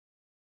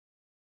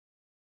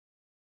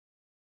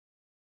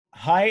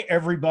Hi,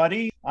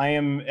 everybody. I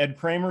am Ed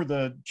Kramer,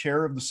 the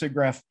chair of the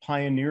SIGGRAPH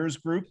Pioneers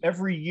Group.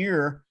 Every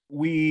year,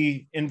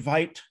 we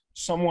invite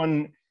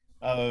someone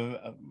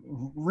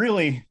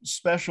really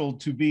special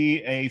to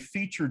be a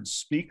featured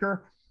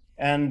speaker.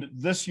 And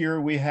this year,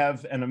 we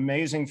have an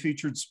amazing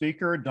featured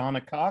speaker,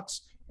 Donna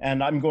Cox.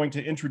 And I'm going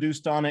to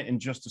introduce Donna in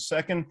just a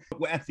second.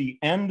 At the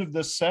end of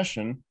this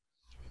session,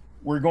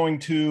 we're going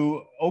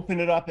to open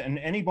it up, and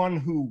anyone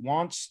who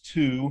wants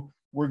to,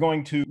 we're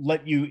going to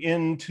let you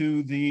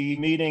into the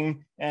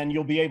meeting and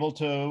you'll be able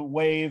to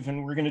wave,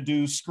 and we're going to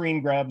do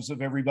screen grabs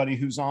of everybody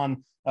who's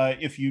on.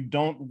 If you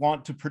don't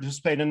want to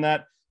participate in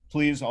that,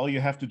 please, all you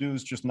have to do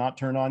is just not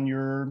turn on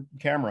your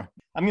camera.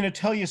 I'm going to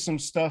tell you some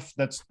stuff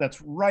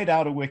that's right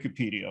out of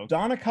Wikipedia.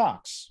 Donna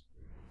Cox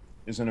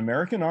is an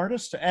American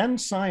artist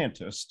and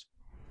scientist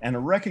and a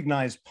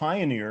recognized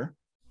pioneer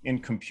in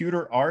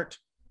computer art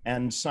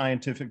and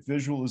scientific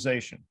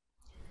visualization.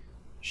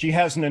 She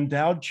has an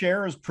endowed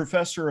chair as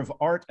professor of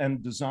art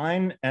and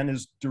design and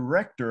is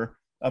director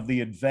of the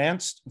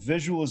Advanced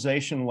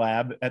Visualization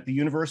Lab at the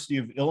University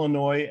of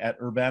Illinois at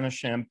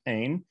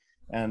Urbana-Champaign.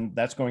 And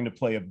that's going to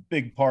play a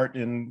big part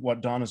in what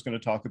Donna's going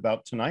to talk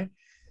about tonight.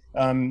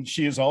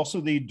 She is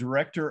also the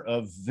director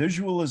of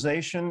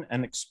visualization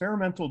and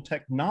experimental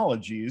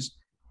technologies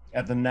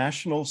at the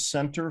National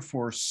Center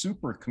for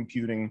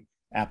Supercomputing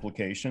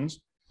Applications.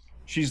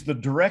 She's the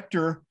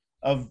director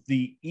of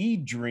the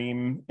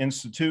eDream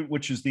Institute,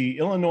 which is the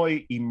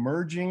Illinois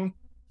Emerging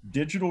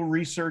Digital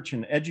Research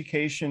and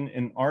Education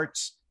in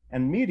Arts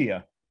and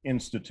Media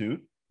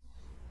Institute.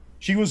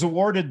 She was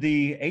awarded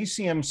the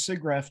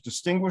ACMSIGGRAPH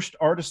Distinguished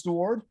Artist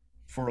Award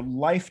for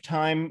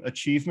Lifetime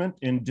Achievement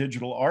in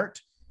Digital Art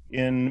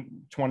in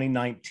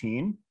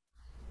 2019.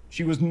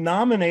 She was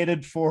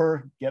nominated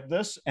for, get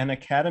this, an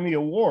Academy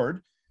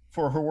Award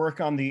for her work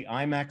on the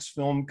IMAX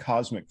film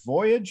Cosmic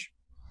Voyage.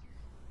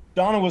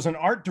 Donna was an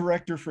art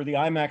director for the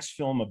IMAX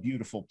film A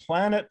Beautiful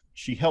Planet.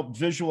 She helped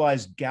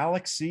visualize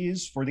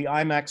galaxies for the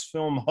IMAX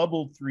film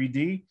Hubble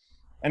 3D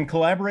and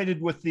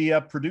collaborated with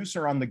the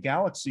producer on the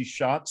galaxy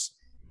shots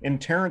in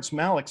Terrence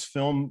Malick's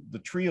film The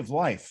Tree of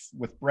Life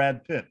with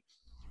Brad Pitt,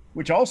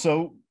 which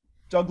also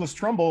Douglas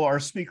Trumbull, our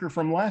speaker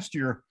from last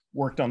year,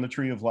 worked on The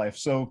Tree of Life.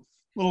 So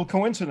little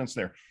coincidence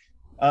there.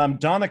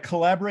 Donna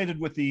collaborated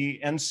with the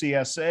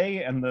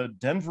NCSA and the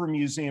Denver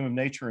Museum of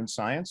Nature and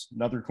Science.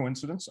 Another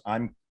coincidence.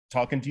 I'm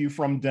talking to you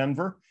from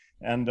Denver,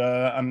 and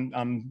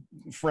I'm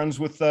friends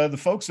with the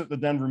folks at the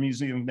Denver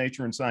Museum of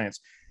Nature and Science.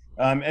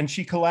 And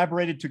she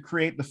collaborated to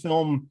create the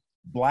film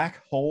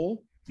Black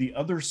Hole, The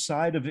Other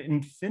Side of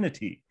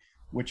Infinity,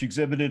 which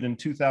exhibited in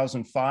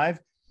 2005.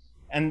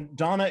 And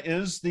Donna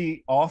is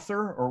the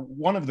author, or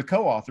one of the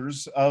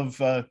co-authors,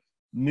 of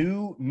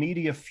New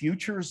Media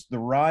Futures, The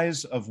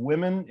Rise of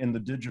Women in the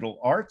Digital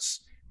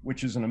Arts,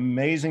 which is an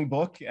amazing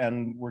book.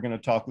 And we're going to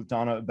talk with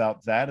Donna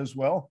about that as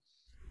well.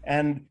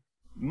 And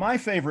my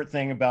favorite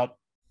thing about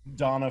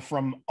Donna,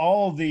 from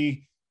all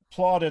the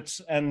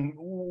plaudits and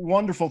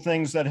wonderful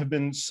things that have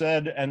been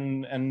said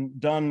and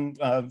done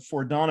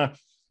for Donna,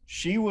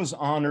 she was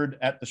honored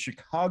at the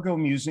Chicago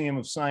Museum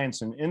of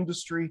Science and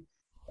Industry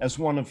as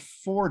one of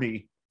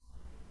 40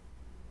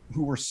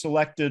 who were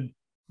selected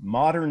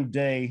modern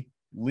day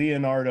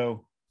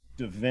Leonardo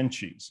da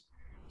Vinci's.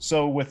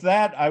 So with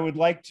that, I would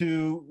like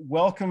to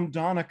welcome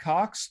Donna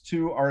Cox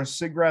to our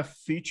SIGGRAPH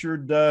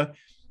featured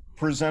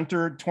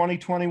presenter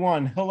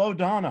 2021. Hello,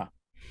 Donna.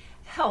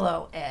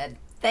 Hello, Ed.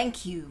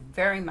 Thank you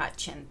very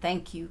much, and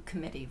thank you,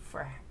 committee,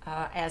 for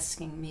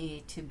asking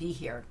me to be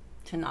here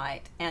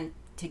tonight and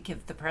to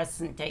give the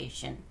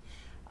presentation.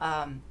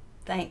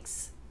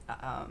 Thanks.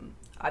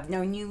 I've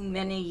known you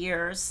many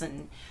years,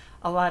 and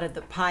a lot of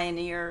the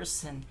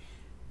pioneers, and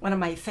one of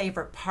my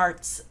favorite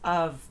parts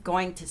of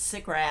going to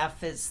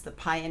SIGGRAPH is the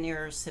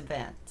Pioneers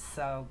event,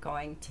 so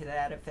going to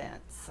that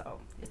event. So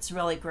it's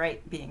really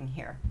great being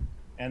here.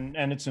 And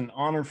it's an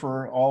honor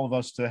for all of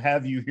us to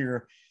have you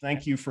here.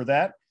 Thank you for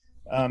that.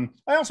 I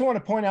also want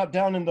to point out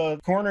down in the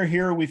corner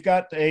here, we've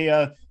got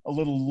a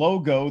little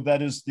logo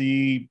that is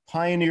the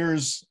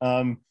Pioneers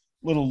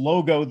little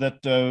logo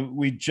that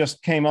we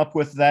just came up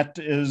with. That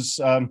is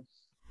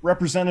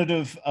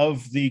representative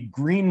of the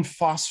green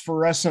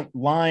phosphorescent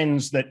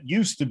lines that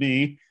used to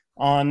be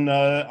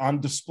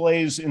on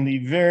displays in the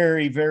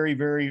very, very,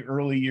 very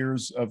early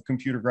years of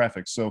computer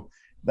graphics. So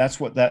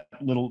that's what that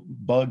little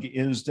bug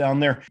is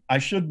down there. I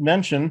should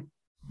mention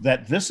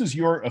that this is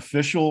your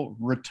official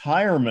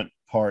retirement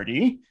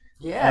party.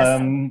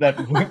 Yes.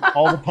 That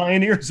all the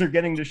pioneers are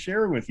getting to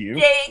share with you.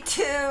 Day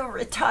 2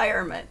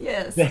 retirement,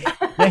 yes.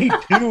 Day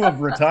 2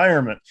 of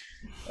retirement.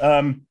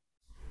 How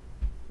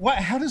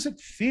does it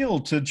feel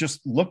to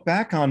just look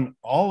back on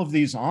all of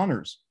these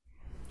honors?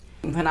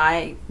 When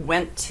I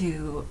went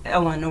to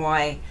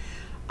Illinois,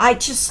 I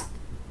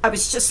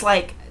was just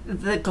like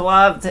the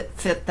glove that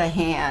fit the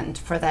hand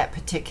for that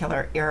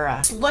particular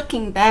era.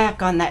 Looking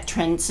back on that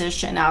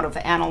transition out of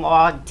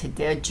analog to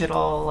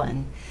digital,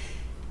 and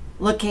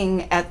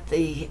looking at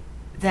the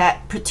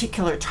that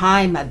particular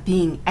time of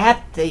being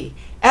at the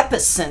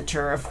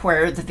epicenter of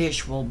where the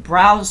visual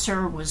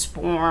browser was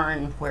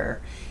born,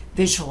 where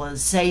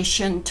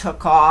visualization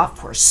took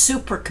off, where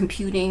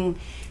supercomputing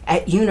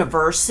at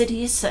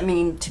universities. I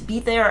mean, to be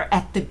there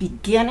at the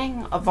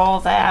beginning of all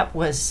that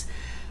was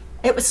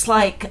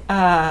like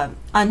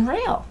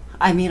unreal.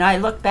 I mean, I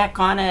look back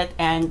on it,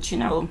 and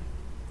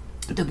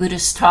the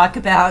Buddhists talk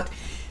about,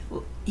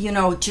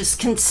 just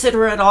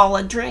consider it all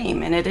a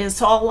dream, and it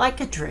is all like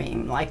a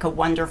dream, like a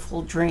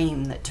wonderful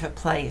dream that took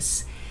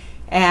place.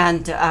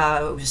 And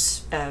I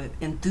was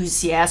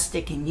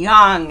enthusiastic and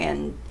young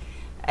and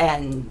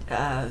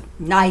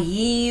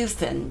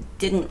naive, and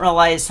didn't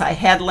realize I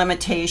had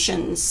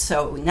limitations.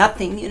 So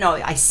nothing,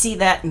 I see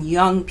that in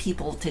young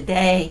people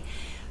today,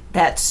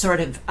 that sort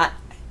of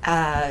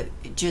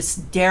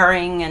just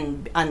daring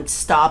and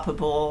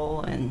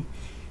unstoppable,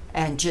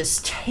 and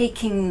just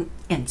taking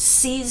and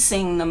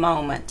seizing the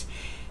moment.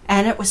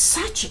 And it was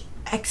such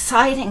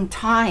exciting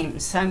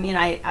times. I mean,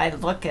 I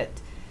look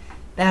at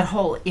that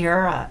whole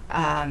era.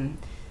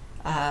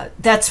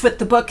 That's what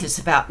the book is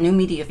about, New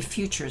Media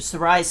Futures, the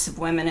Rise of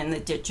Women in the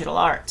Digital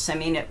Arts. I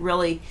mean, it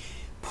really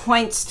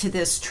points to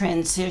this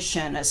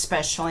transition,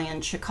 especially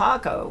in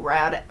Chicago,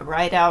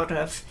 right out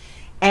of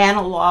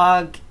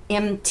analog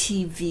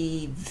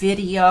MTV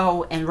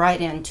video and right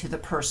into the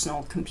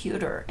personal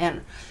computer,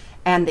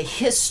 and the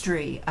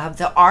history of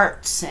the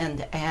arts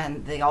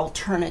and the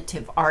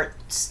alternative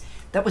arts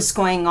that was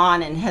going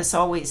on and has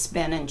always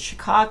been in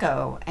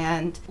Chicago.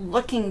 And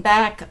looking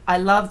back, I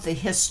love the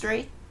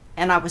history,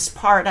 and I was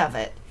part of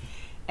it.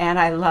 And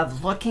I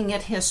love looking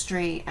at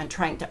history and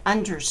trying to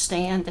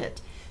understand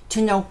it,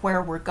 to know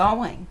where we're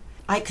going.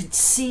 I could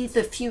see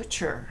the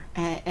future,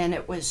 and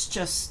it was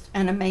just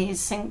an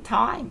amazing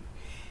time.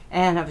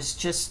 And I was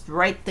just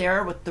right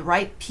there with the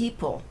right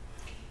people.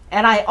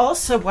 And I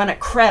also want to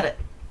credit,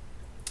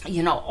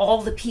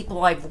 all the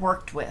people I've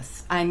worked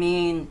with. I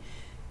mean,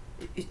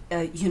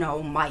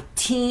 my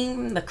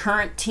team, the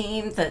current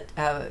team that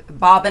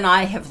Bob and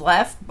I have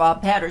left.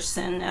 Bob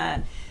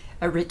Patterson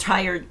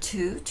retired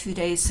 2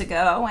 days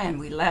ago, and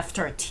we left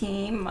our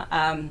team.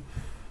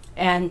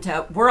 And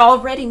we're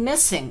already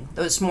missing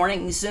those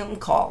morning Zoom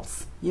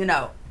calls,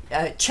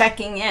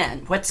 checking in.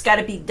 What's got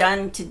to be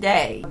done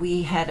today?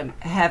 We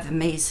have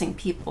amazing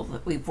people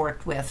that we've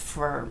worked with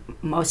for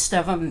most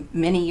of them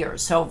many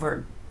years,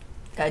 over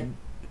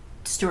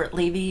Stuart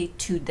Levy,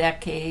 2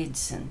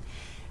 decades,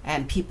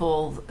 and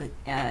people,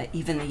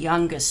 even the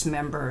youngest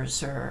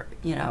members are,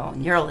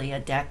 nearly a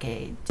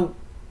decade.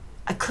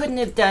 I couldn't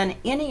have done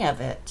any of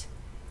it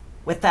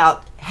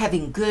without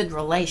having good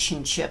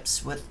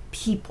relationships with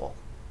people.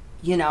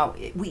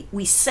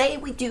 We say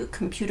we do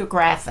computer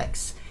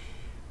graphics,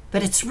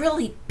 but it's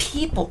really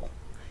people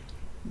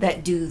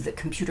that do the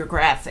computer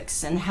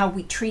graphics, and how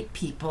we treat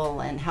people,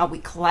 and how we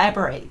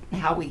collaborate,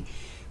 and how we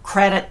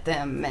credit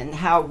them, and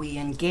how we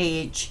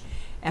engage,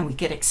 and we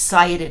get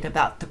excited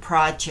about the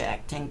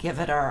project and give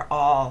it our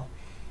all.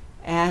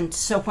 And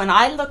so when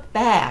I look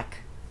back,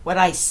 what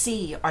I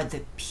see are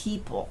the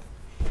people.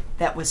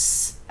 That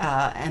was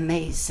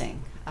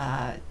amazing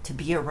to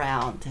be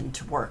around and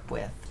to work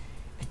with.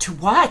 To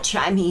watch,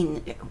 I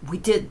mean, we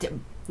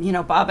did,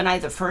 Bob and I,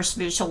 the first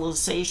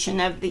visualization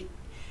of the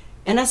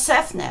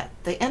NSFNet,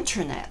 the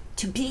internet.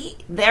 To be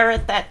there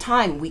at that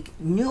time, we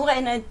knew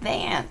in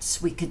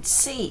advance, we could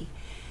see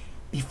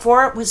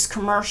before it was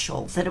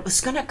commercial that it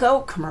was going to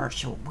go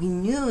commercial. We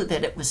knew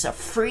that it was a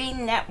free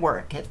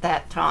network at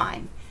that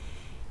time.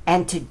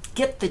 And to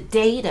get the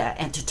data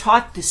and to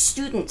talk the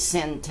students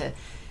into,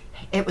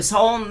 it was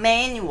all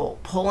manual,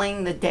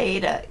 pulling the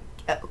data,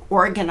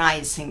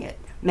 organizing it,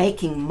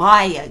 making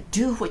Maya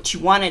do what you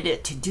wanted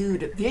it to do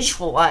to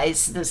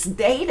visualize this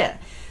data.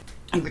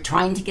 And we're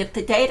trying to get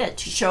the data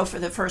to show for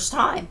the first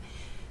time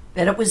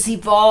that it was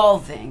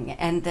evolving,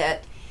 and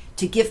that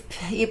to give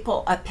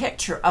people a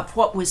picture of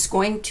what was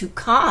going to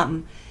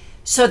come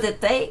so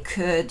that they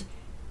could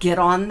get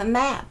on the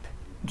map,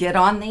 get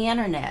on the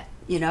internet,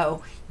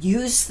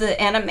 use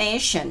the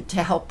animation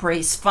to help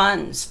raise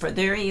funds for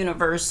their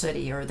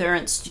university or their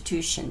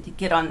institution to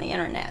get on the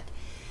internet.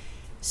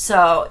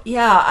 So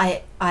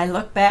yeah, I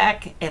look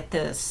back at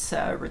this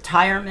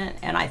retirement,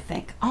 and I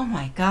think, oh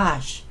my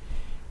gosh,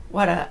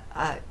 what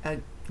a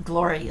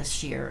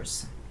glorious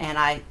years. And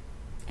I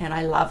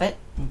love it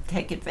and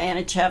take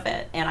advantage of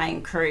it, and I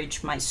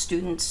encourage my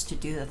students to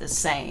do the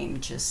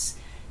same. Just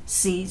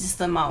seize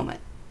the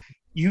moment.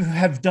 You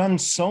have done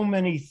so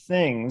many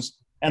things,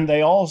 and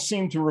they all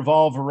seem to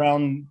revolve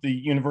around the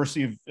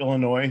University of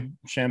Illinois,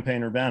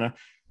 Champaign-Urbana,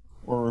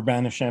 or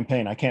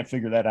Urbana-Champaign. I can't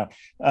figure that out.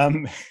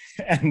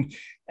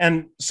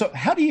 And so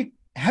how do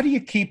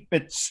you keep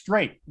it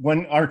straight?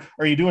 When are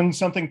you doing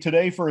something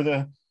today for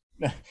the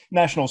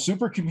National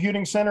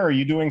Supercomputing Center? Are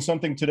you doing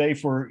something today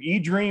for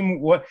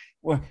eDream?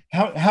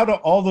 How do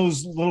all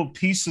those little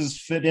pieces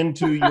fit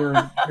into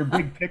your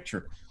big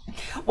picture?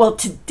 Well,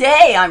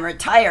 today I'm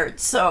retired,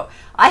 so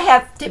I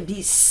have to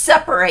be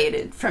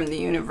separated from the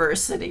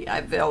University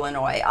of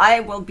Illinois. I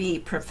will be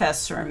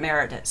professor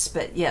emeritus,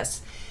 but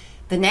yes,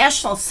 The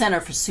National Center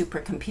for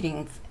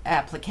Supercomputing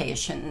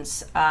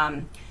Applications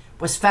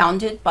was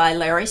founded by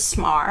Larry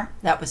Smarr.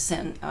 That was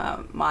in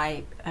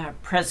my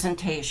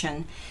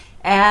presentation.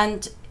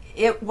 And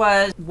it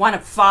was one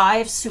of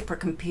 5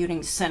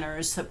 supercomputing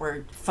centers that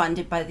were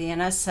funded by the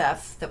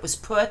NSF that was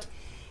put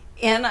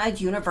in a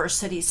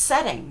university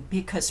setting,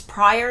 because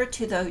prior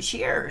to those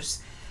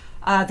years,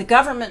 the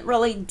government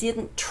really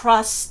didn't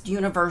trust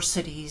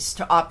universities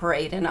to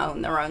operate and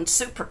own their own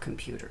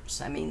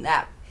supercomputers. I mean,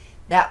 that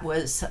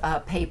was a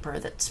paper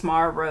that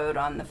Smarr wrote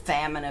on the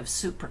famine of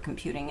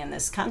supercomputing in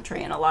this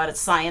country, and a lot of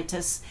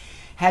scientists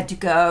had to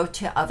go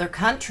to other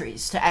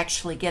countries to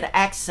actually get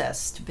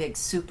access to big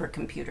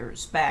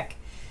supercomputers back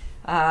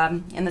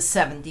in the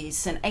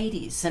 70s and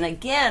 80s. And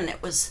again,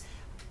 it was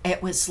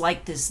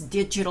like this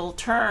digital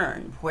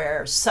turn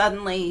where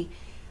suddenly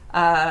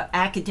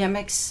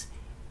academics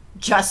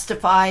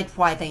justified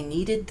why they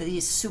needed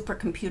these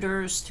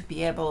supercomputers to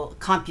be able.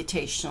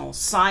 Computational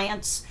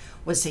science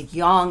was a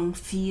young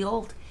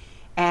field,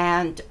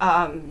 and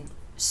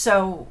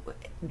so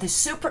the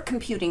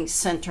Supercomputing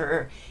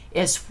Center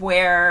is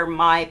where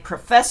my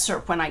professor,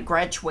 when I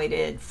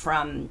graduated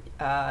from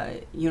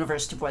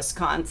University of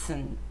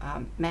Wisconsin,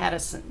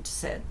 Madison,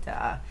 said,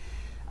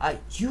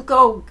 "You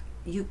go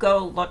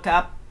look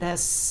up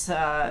this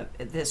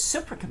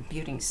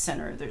Supercomputing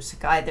Center. There's a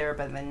guy there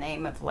by the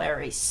name of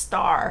Larry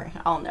Starr."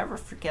 I'll never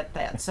forget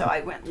that. So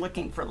I went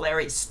looking for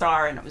Larry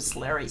Starr, and it was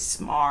Larry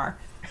Smarr,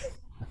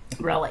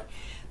 really.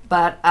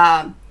 But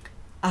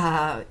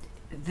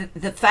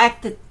the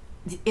fact that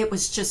it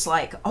was just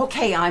like,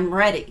 okay, I'm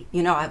ready.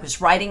 You know, I was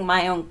writing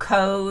my own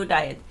code.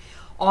 I had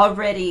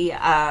already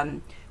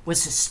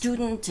was a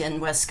student in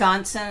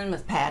Wisconsin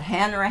with Pat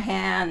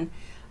Hanrahan.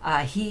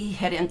 He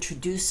had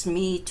introduced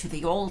me to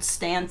the old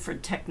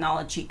Stanford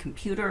Technology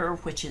Computer,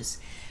 which is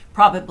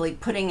probably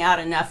putting out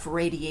enough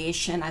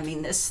radiation. I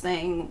mean, this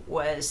thing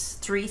was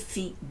 3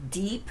 feet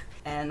deep,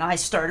 and I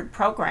started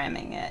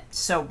programming it.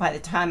 So by the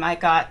time I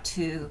got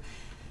to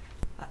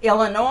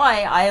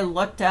Illinois, I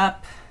looked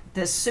up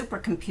this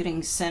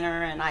supercomputing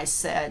center and I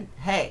said,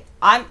 hey,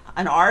 I'm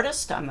an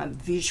artist. I'm a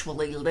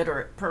visually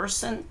literate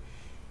person.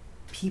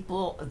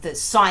 The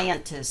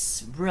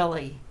scientists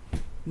really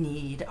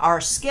need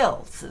our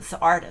skills as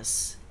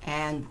artists.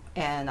 And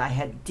I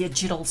had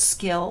digital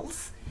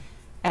skills.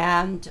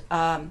 And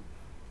I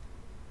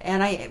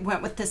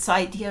went with this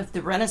idea of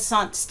the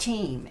Renaissance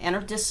team,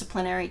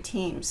 interdisciplinary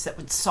teams that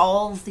would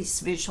solve these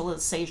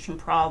visualization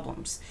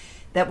problems,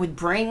 that would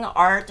bring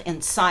art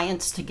and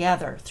science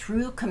together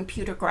through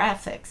computer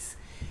graphics.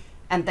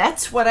 And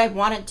that's what I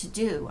wanted to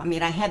do. I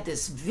mean, I had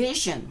this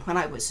vision when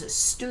I was a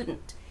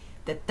student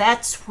that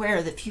that's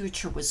where the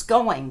future was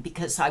going,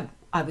 because I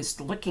was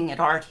looking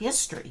at art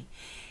history.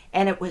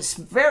 And it was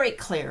very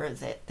clear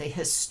that the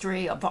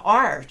history of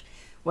art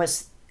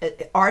was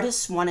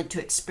artists wanted to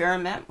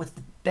experiment with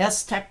the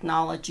best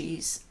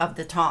technologies of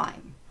the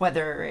time,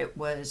 whether it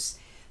was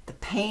the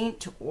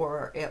paint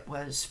or it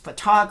was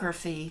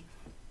photography.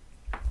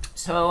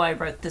 So I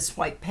wrote this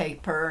white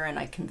paper, and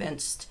I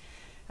convinced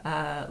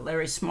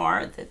Larry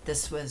Smarr that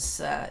this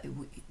was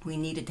we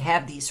needed to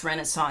have these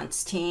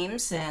Renaissance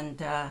teams, and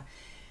the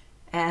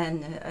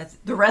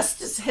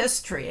rest is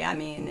history. I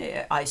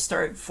mean, I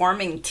started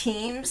forming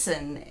teams,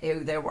 and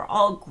they were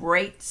all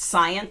great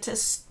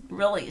scientists,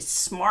 really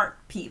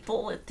smart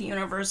people at the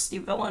University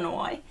of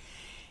Illinois,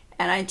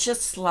 and I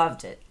just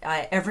loved it.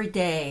 Every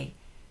day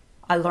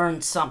I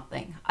learned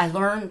something. I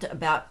learned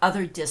about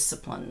other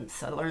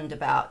disciplines. I learned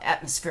about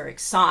atmospheric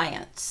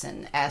science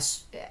and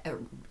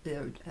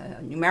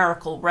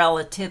numerical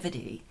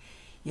relativity.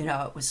 You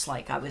know, it was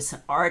like I was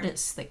an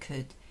artist that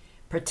could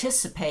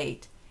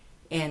participate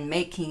in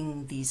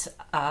making these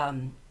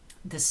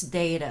this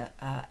data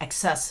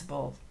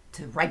accessible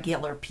to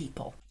regular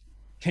people.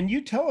 Can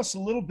you tell us a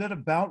little bit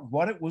about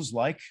what it was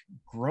like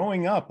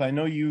growing up? I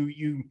know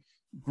you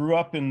grew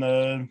up in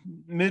the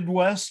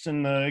Midwest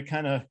and the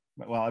kind of,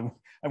 well,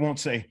 I won't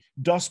say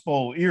Dust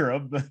Bowl era,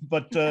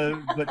 but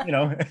you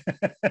know,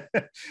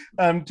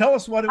 tell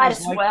us what it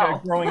was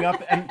like growing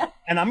up.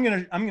 And I'm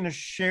gonna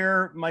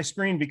share my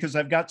screen because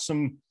I've got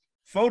some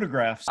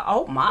photographs.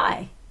 Oh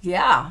my,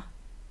 yeah.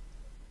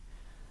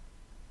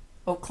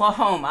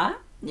 Oklahoma,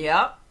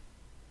 yep.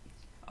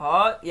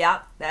 Oh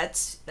yeah,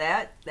 that's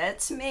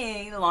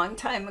me a long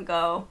time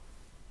ago.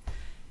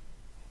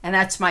 And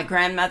that's my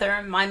grandmother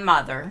and my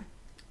mother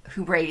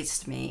who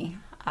raised me.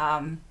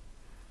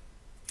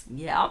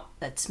 Yep,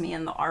 that's me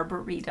in the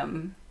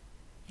Arboretum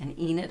in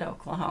Enid,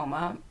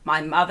 Oklahoma.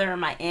 My mother,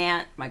 my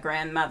aunt, my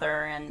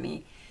grandmother, and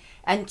me.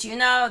 And you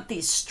know,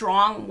 these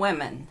strong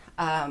women.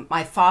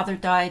 My father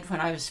died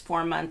when I was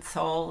 4 months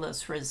old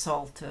as a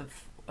result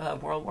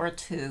of World War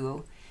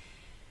II.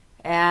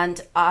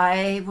 And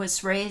I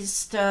was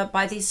raised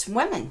by these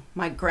women,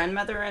 my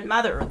grandmother and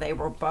mother. They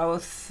were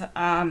both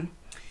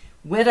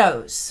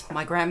widows.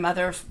 My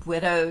grandmother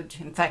widowed.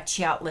 In fact,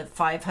 she outlived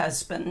 5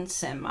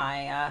 husbands, and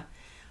my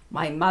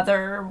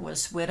mother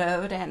was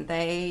widowed, and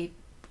they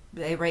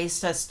They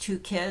raised us two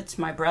kids,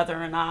 my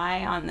brother and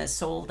I, on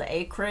this old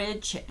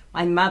acreage.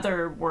 My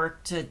mother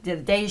worked the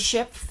day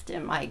shift,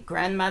 and my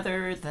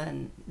grandmother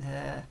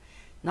the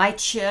night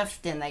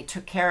shift, and they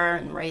took care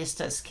and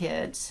raised us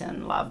kids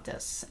and loved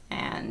us.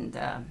 And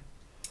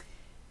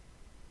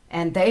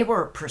they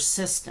were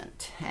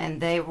persistent, and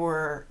they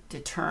were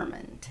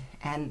determined,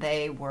 and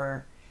they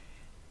were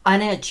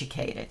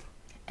uneducated.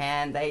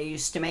 And they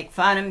used to make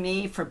fun of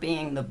me for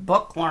being the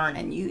book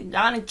learning. You,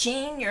 Donna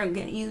Jean,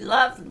 you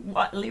love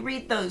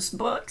read those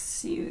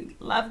books. You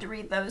love to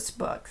read those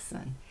books.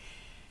 And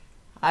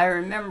I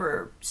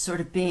remember sort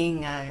of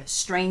being a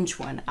strange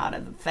one out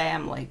of the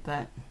family,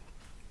 but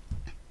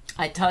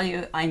I tell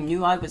you, I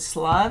knew I was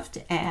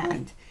loved,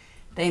 and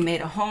they made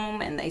a home,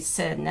 and they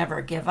said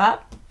never give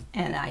up,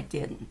 and I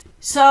didn't.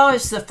 So I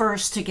was the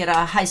first to get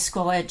a high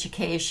school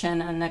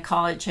education and a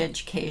college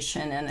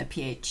education and a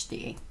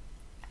PhD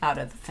out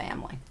of the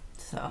family.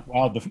 So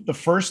wow, the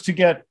first to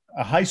get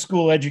a high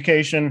school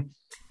education,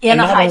 in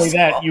and a not high only school.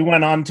 that, you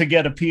went on to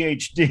get a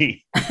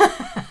PhD.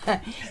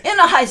 In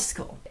a high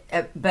school.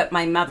 But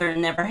my mother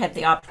never had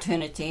the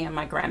opportunity, and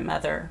my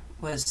grandmother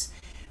was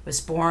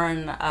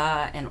born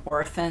and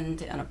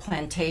orphaned in a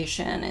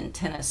plantation in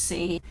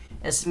Tennessee.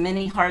 As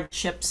many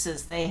hardships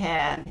as they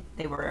had,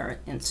 they were an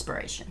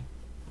inspiration.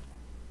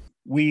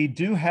 We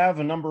do have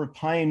a number of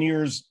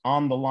pioneers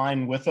on the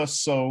line with us,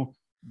 so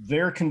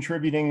they're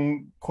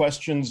contributing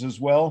questions as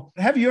well.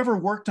 Have you ever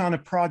worked on a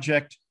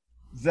project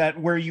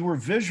where you were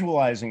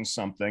visualizing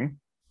something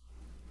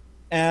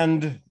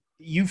and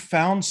you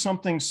found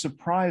something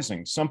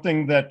surprising,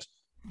 something that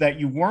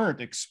you weren't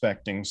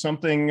expecting,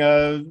 something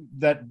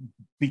that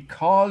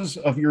because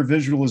of your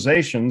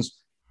visualizations,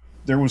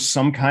 there was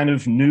some kind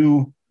of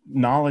new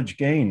knowledge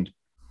gained?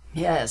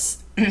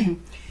 Yes.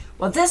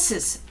 Well, this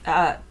has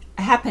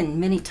happened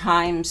many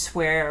times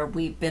where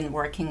we've been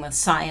working with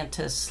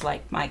scientists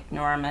like Mike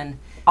Norman.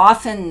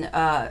 Often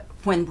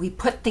when we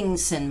put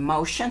things in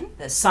motion,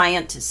 the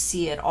scientists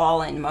see it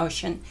all in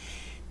motion.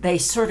 They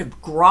sort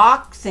of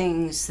grok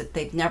things that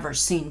they've never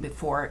seen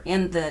before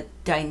in the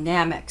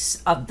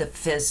dynamics of the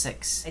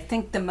physics. I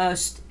think the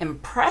most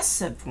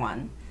impressive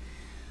one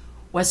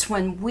was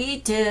when we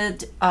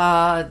did in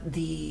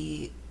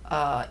the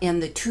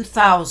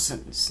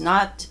 2000s,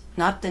 not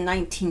the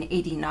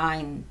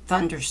 1989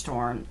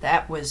 thunderstorm.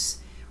 That was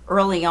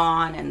early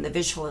on, and the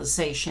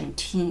visualization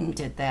team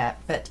did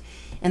that. But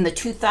in the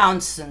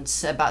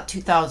 2000s, about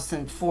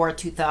 2004,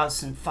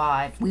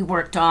 2005, we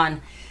worked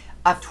on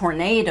a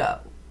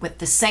tornado with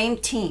the same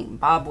team,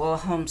 Bob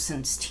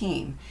Wilhelmsen's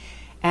team.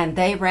 And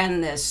they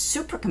ran this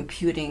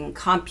supercomputing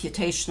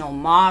computational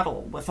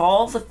model with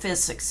all the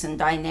physics and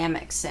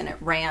dynamics, and it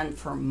ran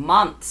for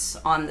months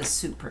on the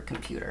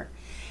supercomputer.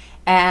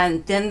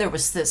 And then there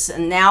was this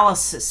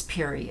analysis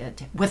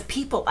period with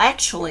people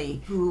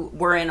actually who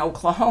were in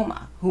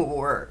Oklahoma who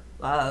were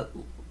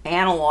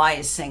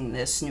analyzing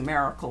this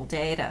numerical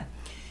data.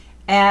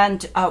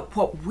 And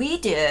what we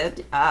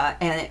did,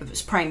 and it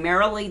was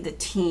primarily the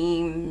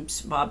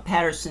teams, Bob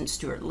Patterson,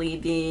 Stuart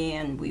Levy,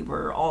 and we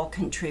were all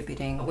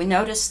contributing. We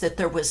noticed that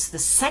there was the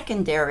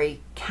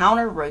secondary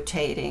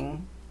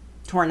counter-rotating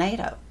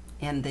tornado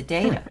in the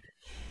data.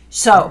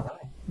 So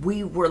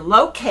we were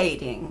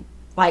locating,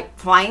 like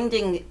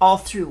finding all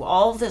through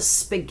all this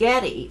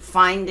spaghetti,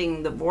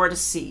 finding the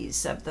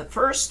vortices of the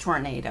first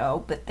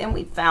tornado, but then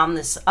we found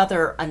this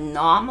other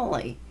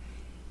anomaly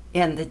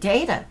in the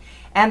data.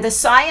 And the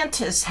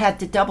scientists had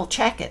to double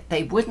check it.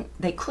 They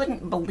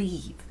couldn't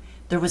believe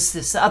there was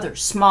this other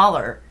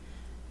smaller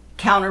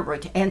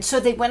counter-rotation. And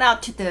so they went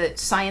out to the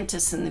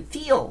scientists in the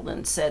field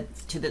and said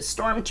to the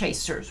storm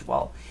chasers,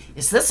 well,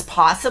 is this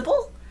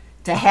possible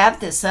to have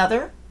this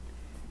other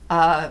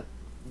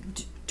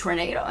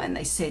tornado? And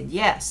they said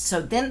yes. So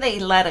then they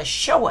let us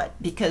show it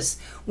because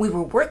we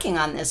were working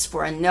on this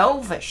for a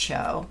NOVA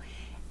show,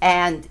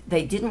 and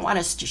they didn't want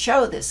us to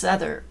show this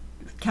other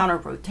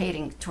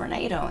counter-rotating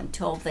tornado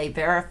until they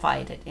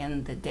verified it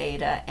in the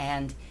data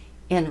and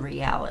in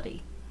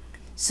reality.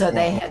 So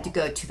they had to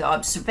go to the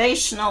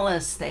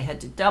observationalists, they had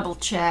to double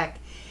check,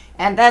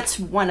 and that's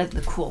one of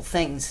the cool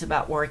things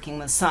about working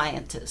with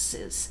scientists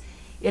is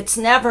it's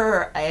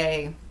never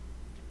a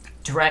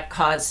direct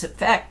cause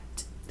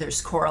effect. There's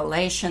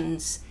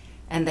correlations,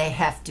 and they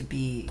have to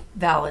be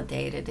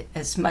validated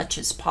as much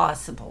as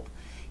possible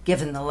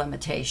given the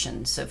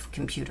limitations of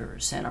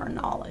computers and our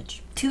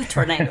knowledge. 2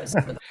 tornadoes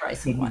for the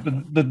price of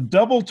 1. The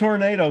double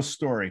tornado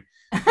story.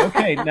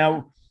 Okay,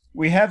 now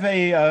we have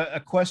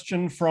a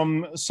question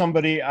from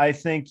somebody I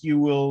think you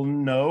will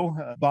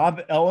know.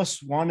 Bob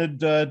Ellis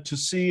wanted to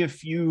see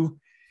if you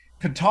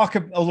could talk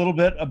a little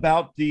bit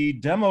about the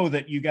demo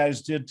that you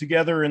guys did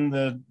together in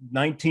the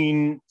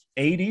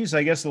 1980s,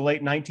 I guess the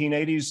late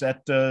 1980s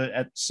at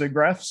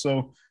SIGGRAPH.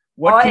 So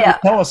what can you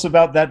tell us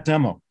about that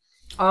demo?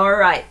 All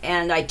right,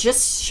 and I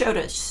just showed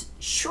a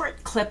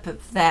short clip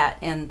of that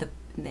in the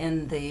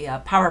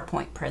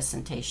PowerPoint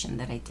presentation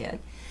that I did.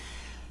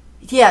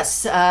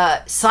 Yes,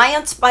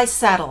 science by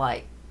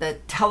satellite. the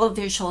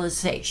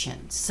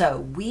televisualization.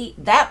 So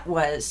that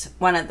was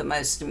one of the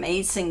most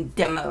amazing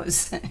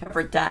demos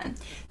ever done.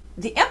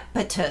 The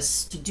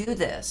impetus to do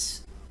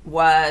this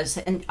was,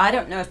 and I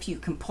don't know if you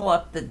can pull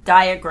up the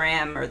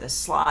diagram or the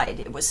slide,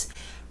 it was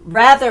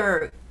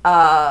rather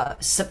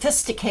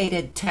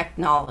sophisticated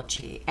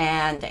technology,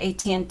 and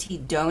AT&T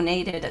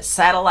donated a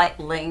satellite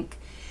link,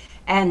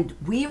 and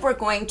we were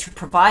going to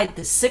provide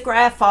the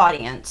SIGGRAPH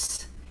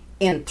audience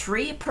in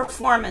 3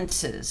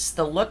 performances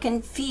the look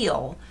and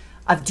feel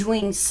of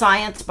doing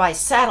science by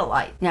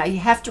satellite. Now you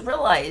have to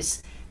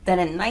realize that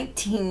in late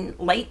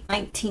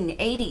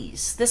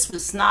 1980s, this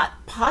was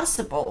not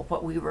possible.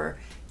 What we were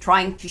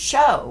trying to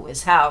show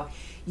is how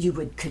you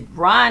could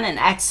run and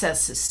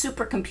access a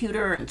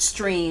supercomputer and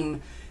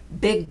stream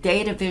big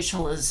data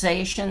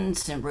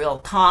visualizations in real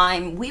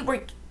time. We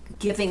were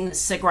giving the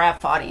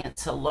SIGGRAPH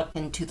audience a look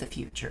into the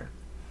future.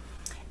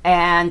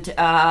 And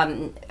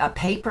a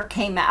paper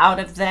came out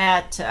of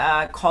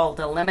that called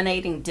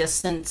Eliminating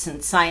Distance in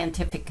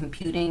Scientific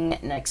Computing,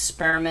 an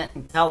Experiment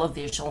in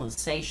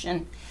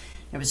Televisualization.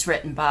 It was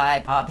written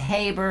by Bob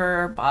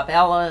Haber, Bob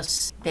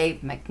Ellis, Dave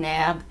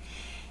McNabb.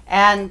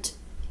 And,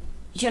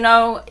 you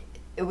know,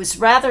 it was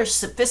rather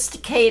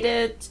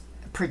sophisticated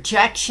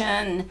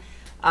projection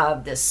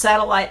of the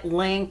satellite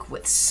link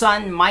with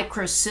sun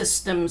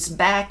microsystems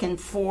back and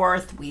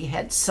forth. We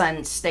had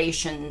sun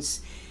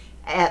stations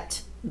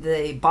at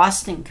the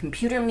Boston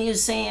Computer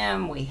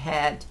Museum. We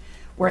had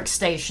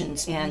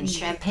workstations in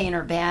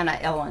Champaign-Urbana,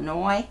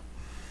 Illinois.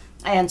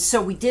 And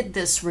so we did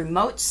this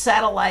remote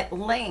satellite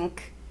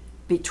link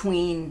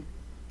between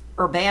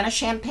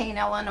Urbana-Champaign,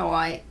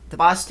 Illinois, the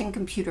Boston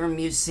Computer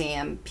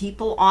Museum,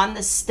 people on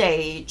the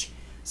stage,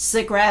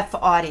 SIGGRAPH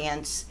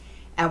audience,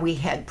 and we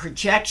had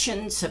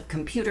projections of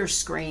computer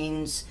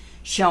screens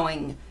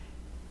showing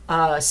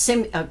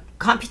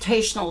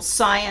computational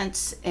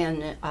science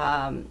in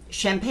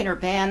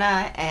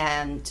Champaign-Urbana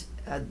and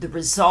the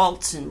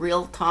results in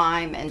real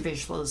time and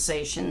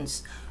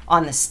visualizations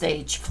on the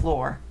stage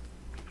floor.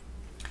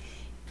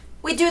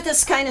 We do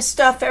this kind of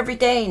stuff every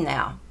day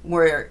now,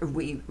 where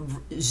we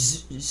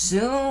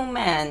Zoom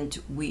and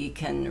we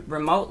can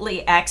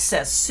remotely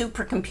access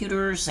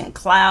supercomputers and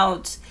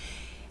clouds,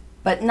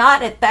 but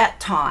not at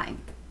that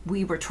time.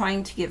 We were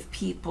trying to give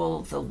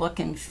people the look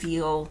and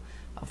feel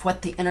of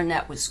what the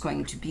internet was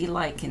going to be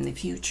like in the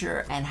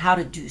future and how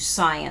to do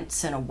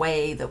science in a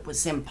way that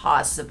was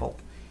impossible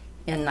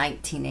in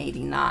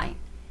 1989.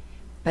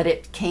 But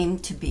it came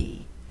to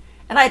be.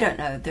 And I don't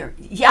know,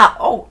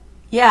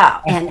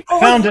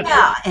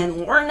 and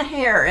Lauren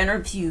Hare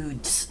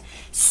interviewed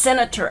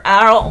Senator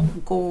Al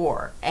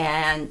Gore,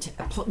 and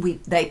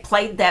they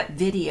played that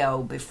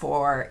video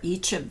before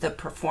each of the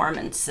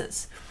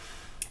performances.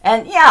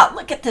 And yeah,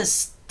 look at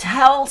this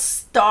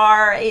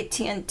Telstar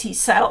AT&T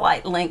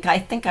satellite link. I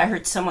think I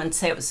heard someone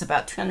say it was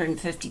about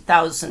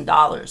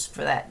 $250,000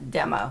 for that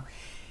demo.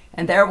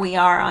 And there we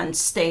are on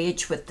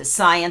stage with the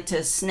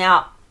scientists.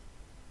 Now,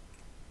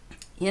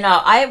 you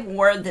know, I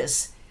wore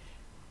this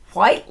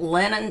white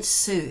linen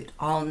suit.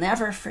 I'll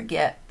never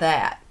forget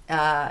that.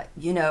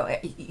 You know,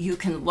 you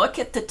can look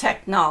at the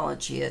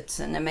technology. It's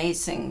an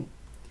amazing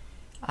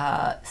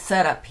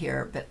setup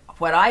here. But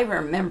what I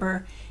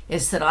remember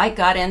is that I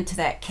got into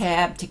that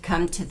cab to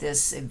come to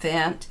this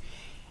event,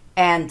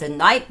 and the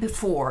night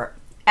before,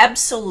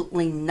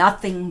 absolutely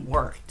nothing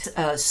worked.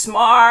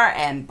 Smar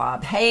and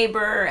Bob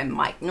Haber and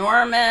Mike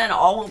Norman,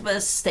 all of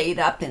us stayed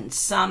up in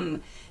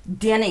some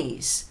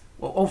Denny's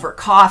over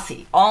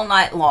coffee all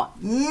night long.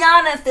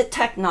 None of the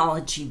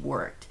technology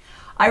worked.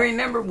 I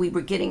remember we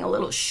were getting a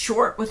little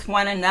short with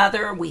one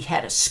another. We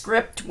had a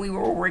script we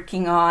were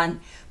working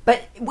on,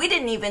 but we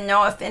didn't even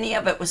know if any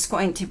of it was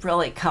going to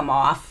really come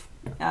off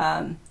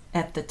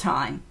at the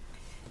time.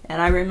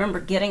 And I remember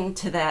getting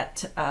to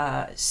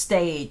that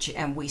stage,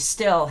 and we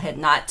still had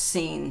not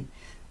seen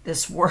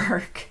this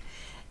work.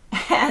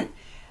 And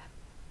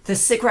the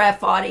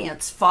SIGGRAPH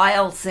audience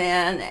files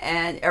in,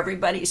 and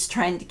everybody's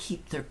trying to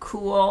keep their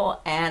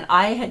cool. And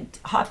I had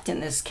hopped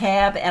in this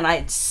cab, and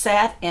I'd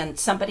sat, and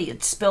somebody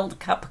had spilled a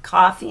cup of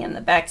coffee in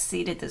the back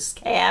seat of this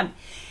cab.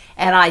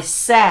 And I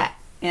sat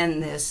in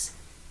this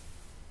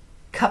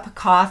cup of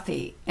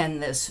coffee in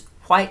this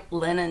white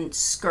linen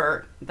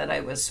skirt that I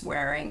was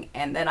wearing,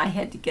 and then I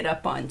had to get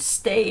up on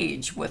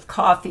stage with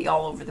coffee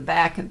all over the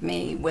back of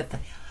me with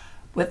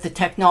the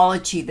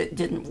technology that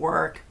didn't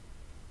work.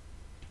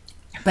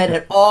 But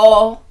it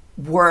all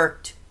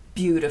worked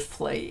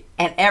beautifully,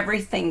 and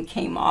everything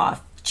came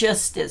off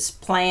just as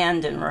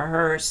planned and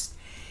rehearsed,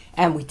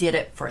 and we did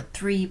it for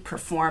 3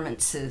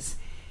 performances,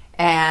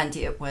 and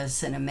it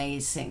was an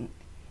amazing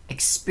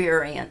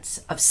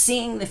experience of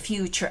seeing the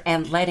future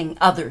and letting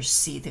others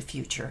see the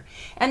future.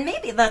 And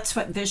maybe that's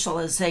what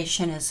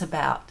visualization is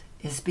about,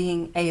 is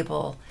being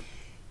able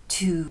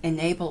to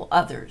enable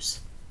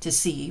others to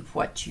see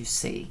what you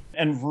see.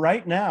 And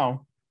right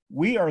now,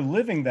 we are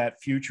living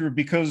that future,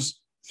 because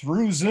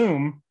through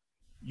Zoom,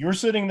 you're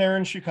sitting there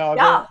in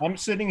Chicago, I'm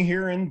sitting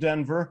here in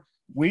Denver,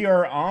 we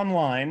are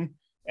online,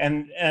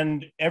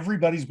 and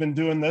everybody's been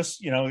doing this.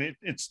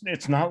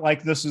 It's not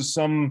like this is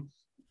some,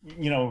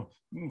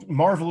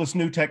 marvelous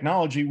new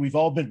technology. We've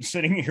all been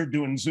sitting here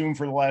doing Zoom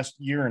for the last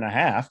year and a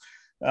half.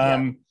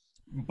 Yeah.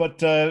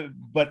 But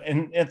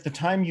at the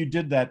time you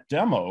did that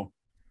demo,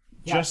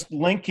 Yeah. just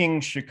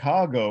linking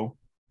Chicago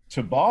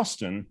to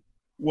Boston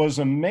was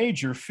a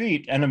major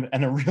feat and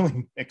a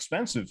really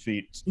expensive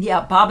feat.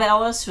 Yeah, Bob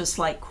Ellis was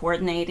like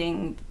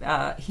coordinating.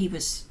 He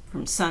was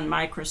from Sun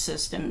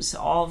Microsystems,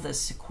 all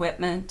this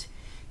equipment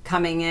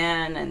coming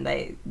in, and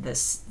the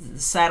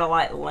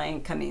satellite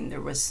link. I mean,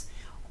 there was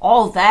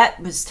all that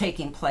was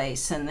taking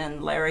place, and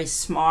then Larry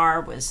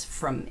Smarr was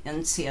from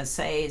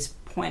NCSA's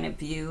point of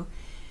view.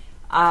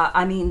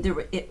 I mean,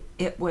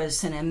 it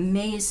was an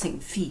amazing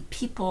feat.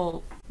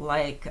 People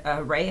like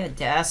Rhea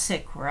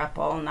Dasick were up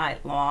all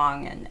night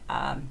long, and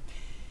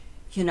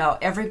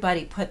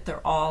everybody put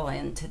their all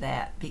into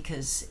that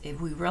because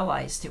we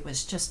realized it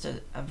was just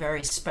a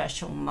very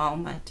special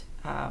moment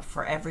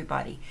for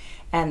everybody,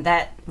 and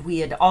that we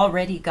had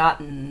already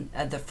gotten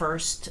the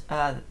first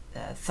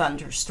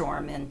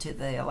thunderstorm into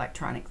the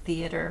electronic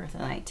theater, the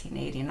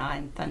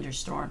 1989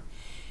 thunderstorm.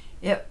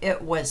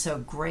 It was a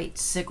great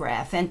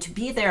SIGGRAPH, and to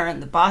be there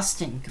in the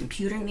Boston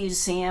Computer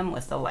Museum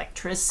with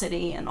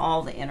electricity and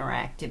all the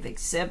interactive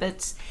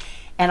exhibits.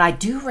 And I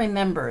do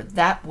remember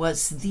that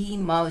was the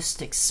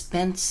most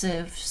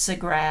expensive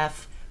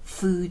SIGGRAPH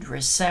food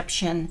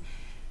reception.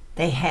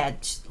 They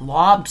had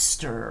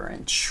lobster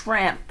and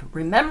shrimp.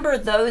 Remember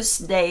those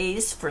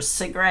days for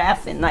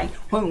SIGGRAPH and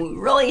when we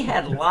really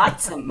had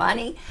lots of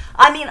money?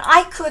 I mean,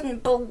 I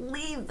couldn't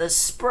believe the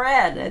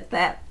spread at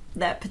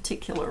that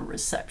particular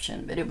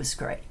reception, but it was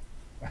great.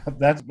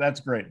 That's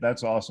great.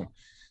 That's awesome.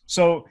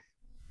 So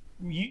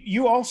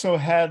you also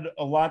had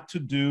a lot to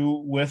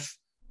do with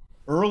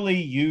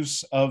early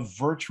use of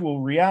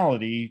virtual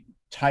reality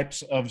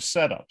types of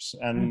setups,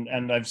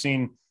 and I've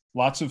seen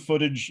lots of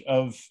footage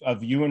of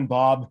you and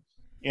Bob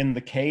in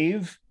the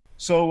cave.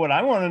 So what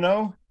I want to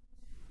know,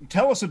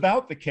 tell us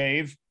about the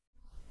cave,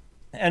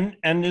 and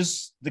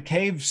is the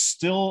cave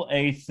still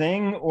a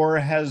thing, or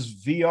has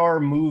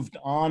VR moved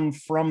on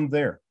from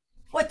there?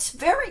 What's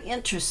very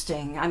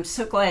interesting, I'm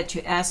so glad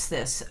you asked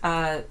this.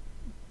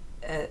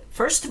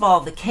 First of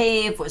all, the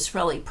cave was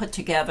really put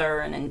together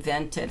and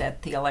invented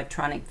at the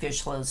Electronic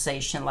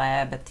Visualization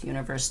Lab at the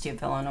University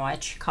of Illinois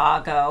at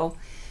Chicago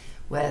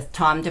with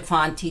Tom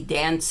DeFonte,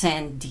 Dan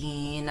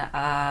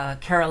Sandine,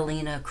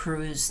 Carolina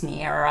Cruz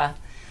Niera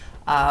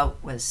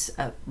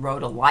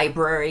wrote a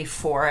library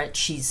for it.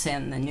 She's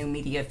in the New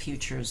Media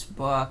Futures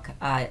book.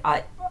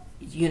 The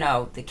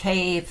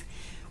cave,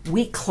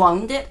 we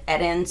cloned it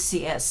at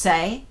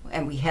NCSA,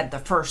 and we had the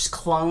first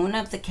clone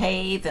of the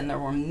cave, and there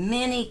were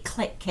many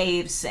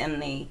caves in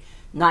the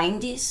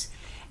 90s.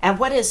 And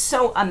what is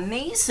so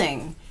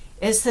amazing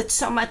is that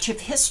so much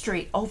of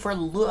history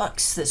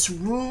overlooks this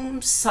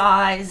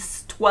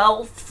room-sized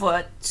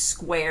 12-foot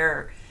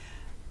square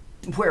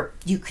where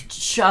you could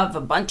shove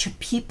a bunch of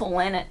people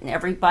in it and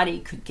everybody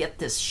could get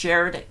this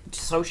shared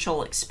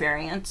social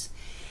experience.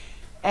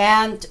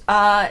 And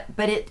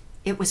but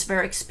it was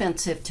very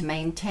expensive to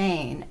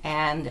maintain,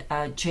 and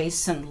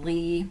Jason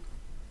Lee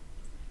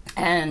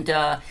and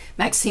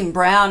Maxime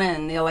Brown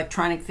in the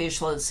Electronic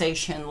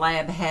Visualization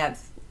Lab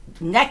have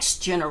next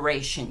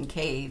generation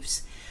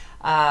caves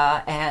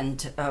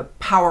and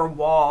power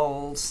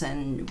walls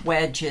and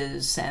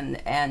wedges,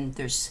 and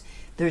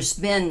there's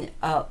been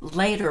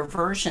later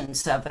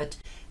versions of it,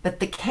 but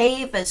the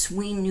cave as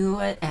we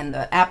knew it and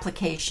the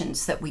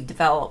applications that we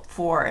developed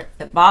for it,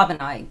 that Bob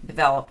and I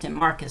developed in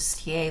Marcus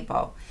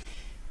Tiebo,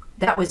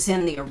 that was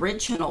in the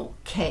original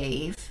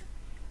cave,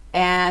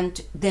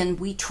 and then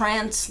we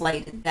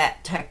translated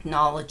that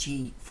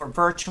technology for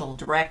Virtual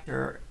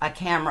Director, a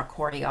camera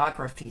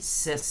choreography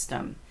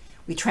system.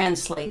 We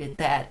translated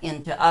that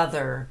into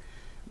other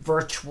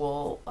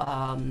virtual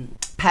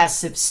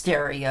passive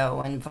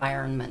stereo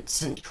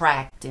environments and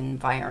tracked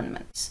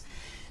environments.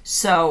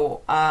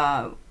 So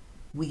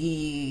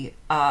we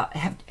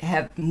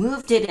have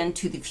moved it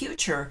into the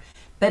future.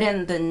 But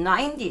in the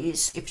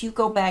 90s, if you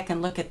go back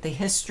and look at the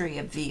history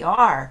of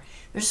VR,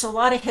 there's a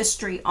lot of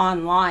history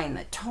online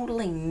that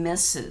totally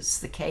misses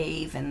the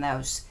cave and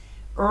those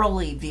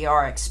early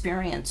VR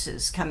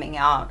experiences coming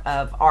out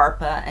of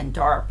ARPA and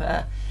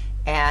DARPA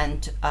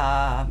and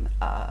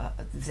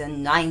the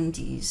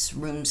 90s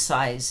room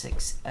size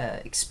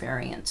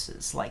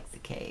experiences like the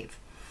cave.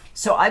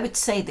 So I would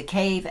say the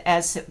cave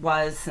as it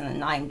was in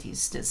the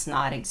 90s does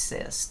not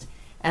exist,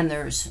 and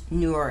there's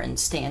newer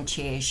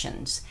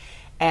instantiations.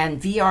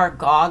 And VR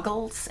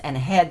goggles and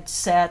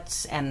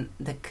headsets and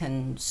the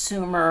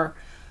consumer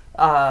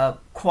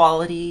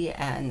quality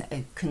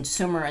and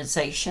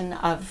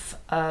consumerization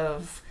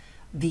of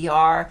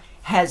VR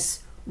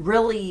has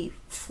really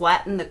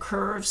flattened the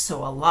curve,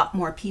 so a lot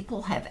more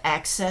people have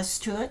access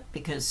to it,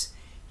 because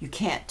you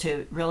can't,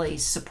 to really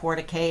support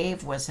a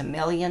cave was $1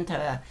 million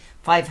to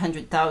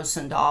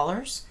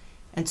 $500,000,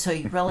 and so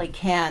you really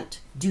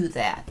can't do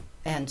that.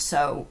 And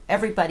so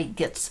everybody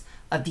gets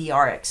a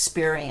VR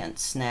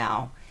experience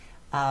now,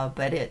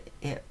 but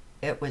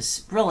it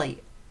was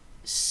really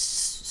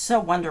so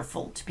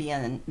wonderful to be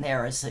in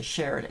there as a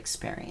shared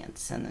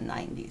experience in the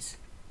 90s.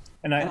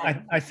 And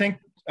I think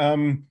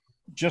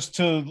just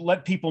to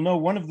let people know,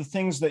 one of the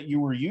things that you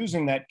were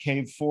using that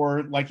cave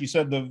for, like you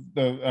said,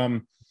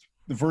 the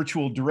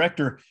virtual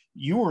director,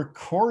 you were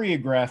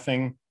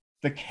choreographing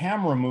the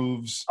camera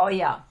moves Oh,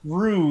 yeah.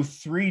 through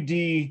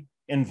 3D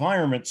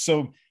environments.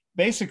 So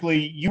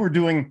basically, you were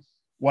doing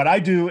what I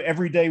do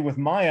every day with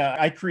Maya.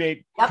 I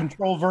create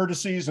control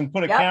vertices and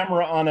put a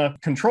camera on a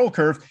control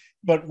curve.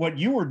 But what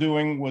you were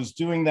doing was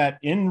doing that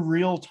in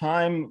real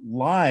time,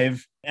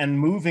 live, and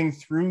moving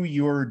through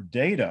your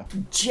data.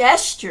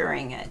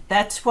 Gesturing it.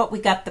 That's what we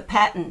got the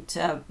patent,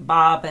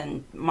 Bob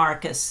and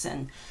Marcus,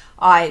 and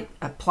I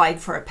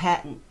applied for a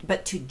patent.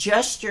 But to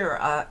gesture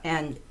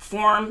and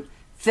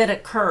fit a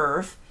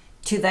curve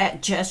to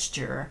that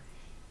gesture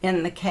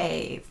in the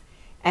cave,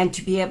 and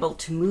to be able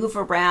to move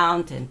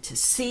around and to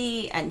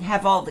see and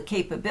have all the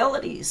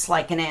capabilities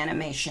like an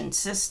animation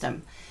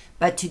system,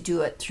 but to do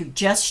it through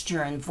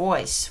gesture and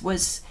voice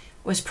was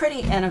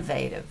pretty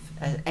innovative.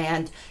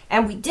 And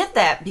we did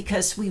that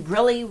because we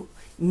really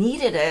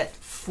needed it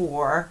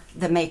for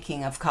the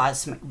making of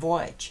Cosmic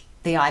Voyage,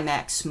 the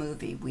IMAX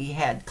movie. We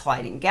had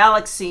colliding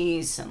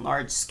galaxies and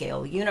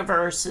large-scale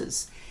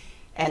universes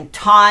and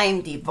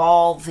timed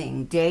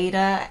evolving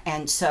data,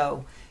 and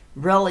so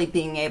really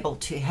being able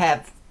to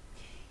have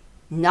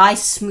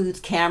nice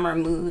smooth camera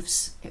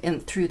moves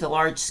through the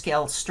large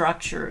scale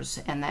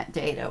structures and that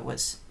data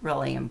was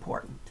really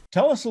important.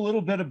 Tell us a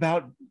little bit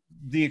about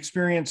the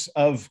experience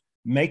of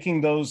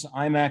making those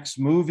IMAX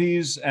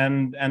movies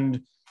and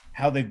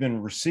how they've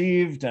been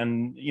received,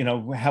 and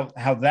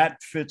how that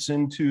fits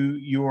into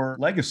your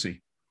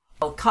legacy.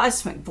 Well,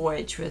 Cosmic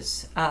Voyage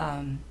was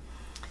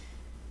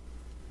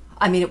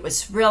it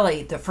was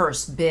really the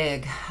first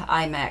big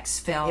IMAX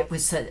film. It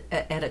was at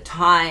a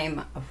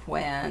time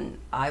when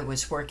I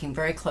was working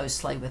very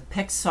closely with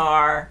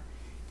Pixar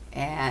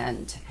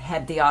and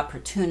had the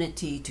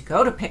opportunity to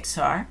go to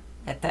Pixar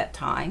at that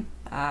time.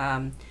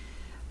 John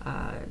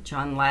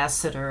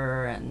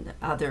Lasseter and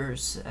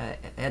others,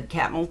 Ed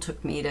Catmull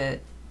took me to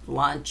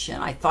lunch,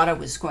 and I thought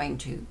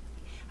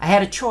I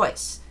had a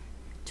choice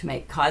to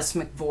make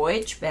Cosmic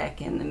Voyage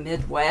back in the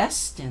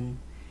Midwest and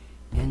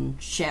in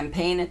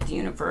Champaign at the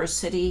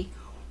university,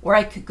 or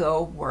I could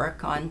go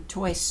work on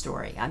Toy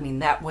Story.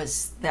 That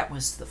was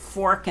the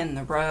fork in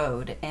the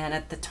road. And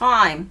at the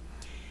time,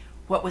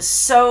 what was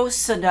so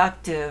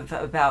seductive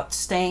about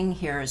staying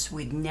here is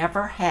we'd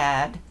never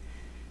had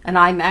an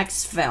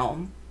IMAX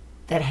film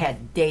that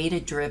had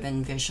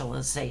data-driven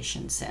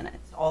visualizations in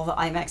it. All the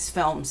IMAX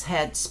films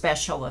had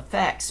special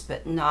effects,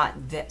 but not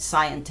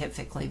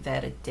scientifically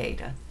vetted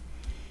data.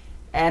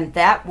 And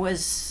that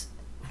was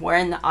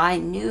when I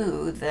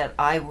knew that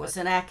I was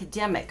an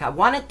academic. I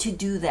wanted to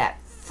do that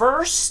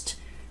first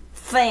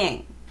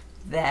thing,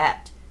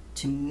 that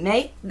to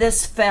make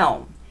this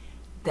film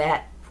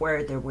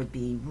where there would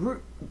be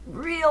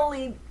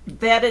really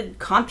vetted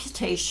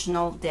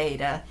computational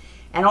data,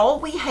 and all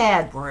we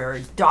had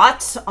were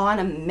dots on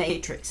a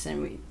matrix,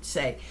 and we'd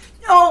say,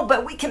 no,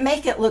 but we can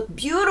make it look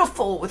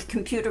beautiful with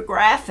computer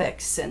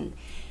graphics.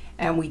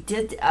 And we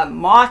did a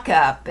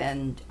mock-up,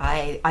 and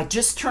I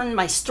just turned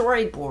my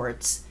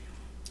storyboards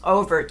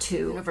over to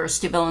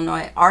University of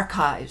Illinois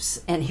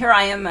Archives, and here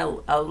I am,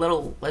 a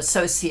little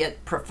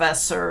associate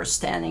professor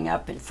standing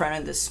up in front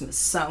of the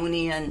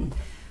Smithsonian,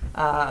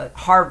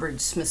 Harvard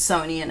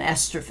Smithsonian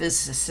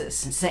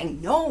astrophysicist, and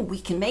saying, no, we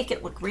can make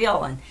it look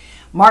real. And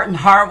Martin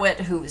Harwood,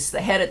 who was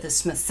the head of the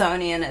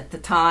Smithsonian at the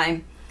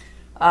time,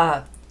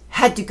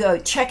 had to go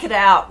check it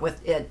out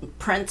at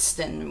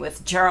Princeton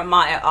with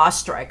Jeremiah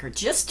Ostreicher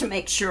just to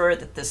make sure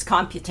that this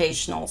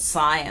computational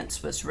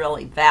science was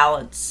really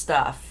valid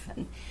stuff.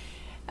 And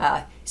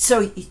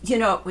so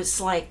it was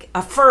like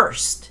a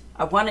first.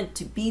 I wanted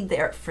to be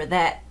there for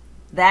that,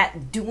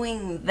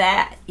 doing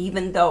that,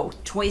 even though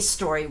Toy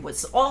Story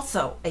was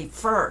also a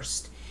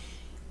first.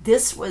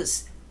 This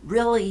was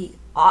really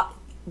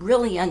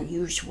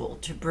unusual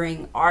to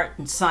bring art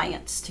and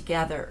science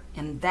together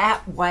in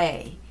that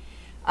way.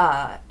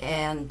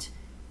 And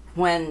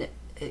when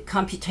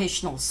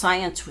computational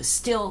science was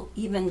still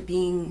even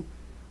being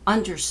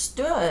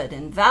understood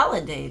and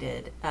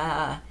validated,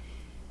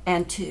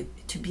 and to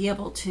be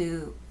able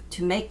to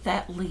make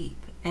that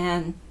leap.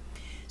 And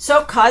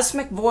so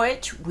Cosmic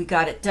Voyage, we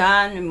got it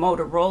done in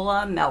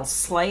Motorola. Mel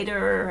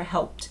Slater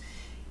helped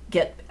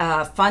get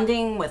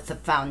funding with the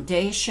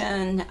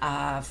foundation.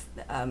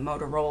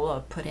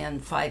 Motorola put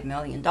in $5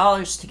 million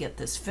to get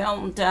this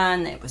film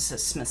done. It was a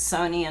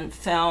Smithsonian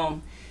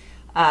film.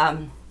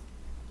 And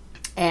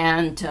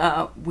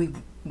we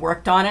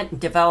worked on it and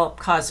developed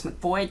Cosmic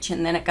Voyage,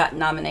 and then it got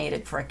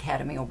nominated for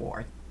Academy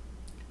Award.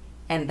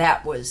 And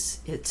that was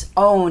its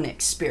own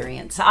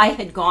experience. I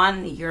had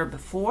gone the year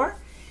before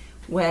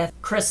with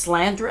Chris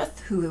Landreth,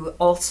 who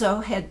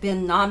also had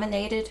been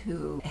nominated,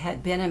 who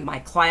had been in my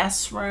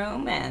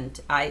classroom, and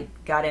I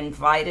got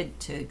invited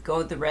to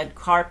go the red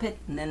carpet.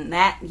 And then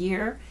that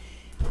year,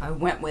 I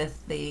went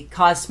with the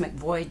Cosmic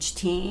Voyage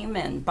team,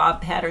 and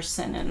Bob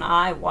Patterson and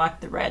I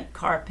walked the red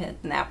carpet,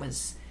 and that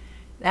was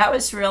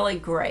really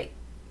great.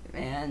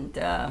 And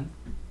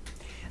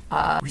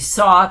we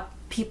saw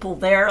people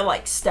there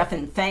like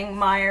Stefan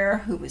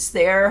Fangmeyer, who was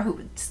there, who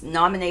was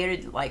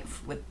nominated like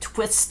with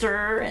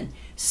Twister, and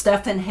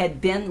Stefan had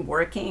been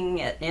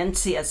working at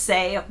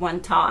NCSA at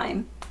one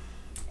time.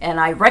 And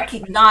I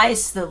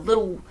recognized the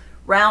little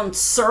round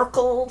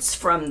circles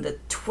from the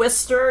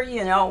Twister.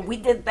 You know, we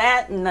did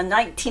that in the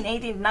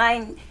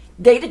 1989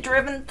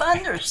 Data-Driven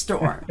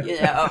Thunderstorm,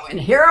 you know, and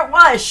here it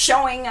was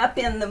showing up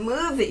in the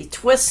movie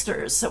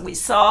Twister. So we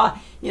saw,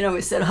 you know,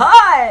 we said,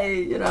 hi,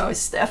 you know,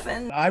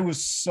 Stefan. I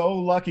was so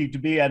lucky to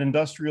be at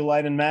Industrial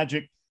Light and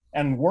Magic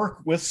and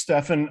work with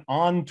Stefan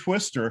on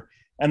Twister,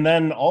 and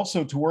then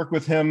also to work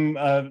with him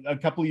a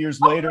couple of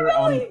years later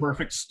really? on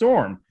Perfect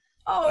Storm.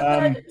 Oh,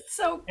 that is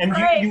so and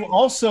great. you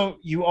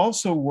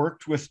also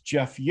worked with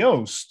Jeff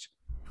Yost,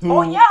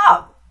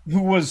 who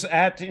was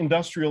at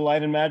Industrial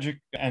Light and Magic,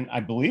 and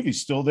I believe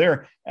he's still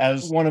there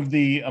as one of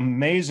the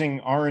amazing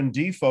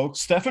R&D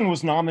folks. Stefan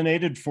was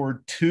nominated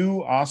for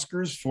 2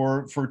 Oscars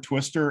for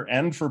Twister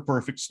and for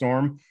Perfect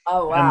Storm.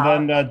 Oh, wow.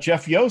 And then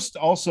Jeff Yost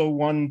also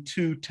won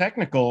 2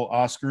 technical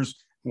Oscars,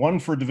 one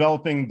for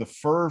developing the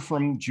fur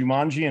from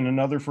Jumanji and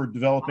another for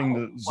developing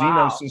the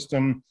Xeno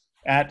system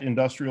at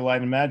Industrial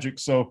Light and Magic.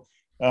 So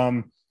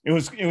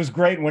it was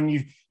great when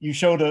you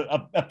showed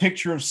a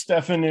picture of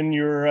Stefan in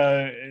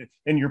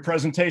your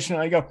presentation.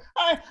 I go,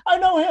 I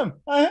know him.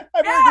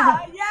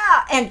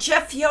 Yeah. And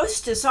Jeff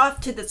Yost is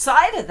off to the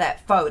side of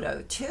that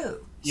photo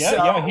too.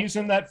 Yeah, he's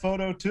in that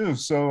photo too.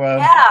 So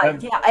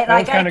that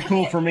was kind of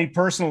cool for me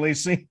personally,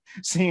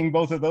 seeing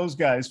both of those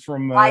guys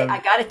from.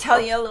 I got to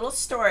tell you a little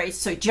story.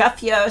 So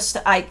Jeff Yost,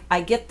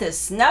 I get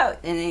this note,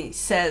 and he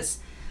says,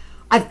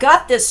 "I've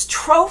got this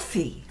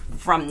trophy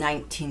from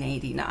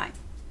 1989.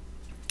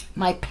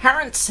 My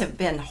parents have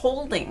been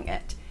holding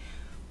it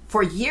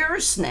for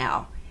years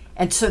now,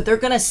 and so they're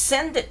going to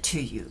send it to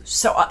you."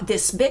 So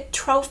this big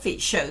trophy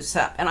shows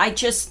up, and I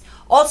just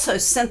also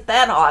sent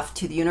that off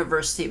to the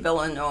University of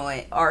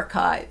Illinois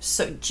archives.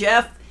 So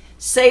Jeff,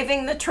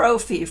 saving the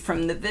trophy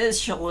from the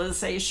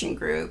visualization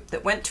group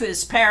that went to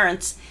his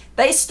parents,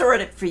 they stored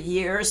it for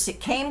years.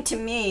 It came to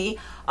me.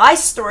 I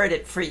stored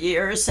it for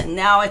years, and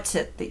now it's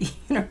at the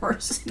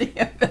University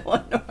of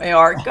Illinois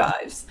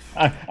archives.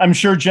 I'm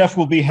sure Jeff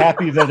will be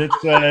happy that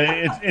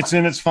it's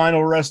in its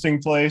final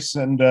resting place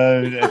and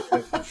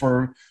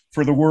for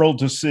the world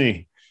to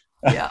see.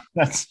 Yeah,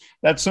 that's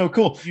so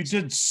cool. You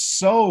did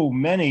so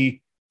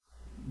many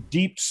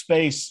deep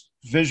space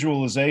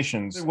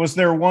visualizations. Was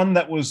there one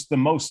that was the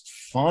most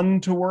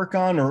fun to work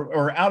on,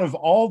 or out of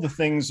all the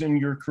things in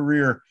your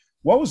career,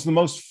 what was the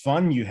most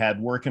fun you had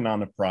working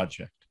on a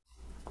project?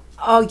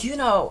 Oh, you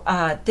know,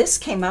 this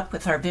came up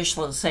with our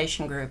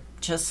visualization group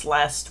just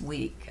last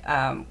week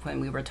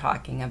when we were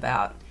talking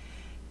about,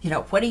 you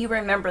know, what do you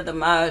remember the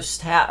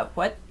most?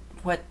 What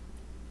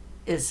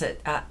is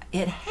it?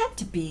 It had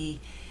to be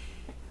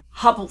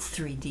Hubble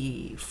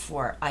 3D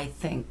for, I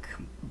think,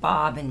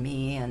 Bob and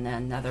me and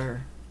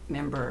another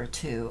member or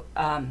two.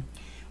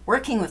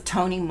 Working with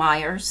Toni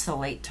Myers, the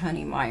late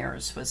Toni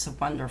Myers, was a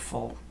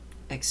wonderful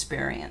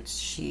experience.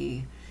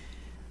 She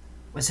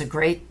was a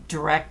great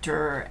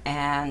director,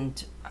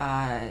 and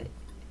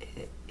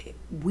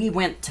we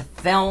went to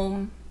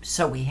film.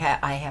 So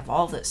I have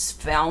all this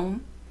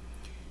film.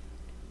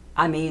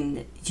 I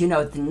mean, you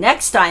know, the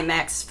next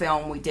IMAX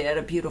film we did,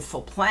 A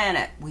Beautiful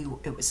Planet,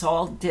 it was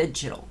all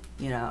digital,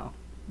 you know,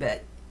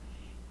 but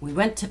we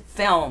went to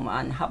film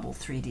on Hubble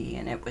 3D,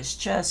 and it was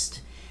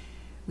just,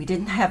 we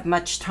didn't have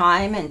much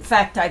time. In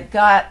fact, I've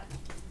got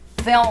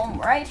film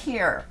right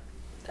here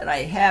that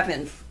I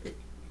have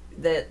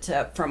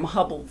from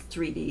Hubble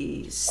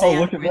 3D. Oh,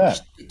 look at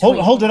that!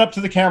 Hold it up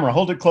to the camera.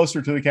 Hold it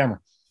closer to the camera.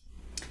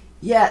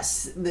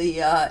 Yes,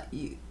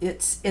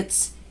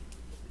 it's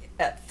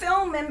a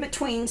film in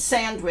between,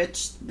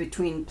 sandwiched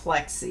between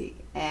plexi,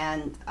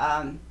 and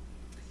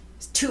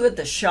 2 of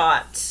the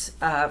shots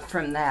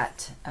from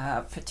that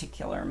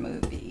particular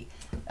movie.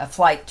 A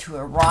Flight to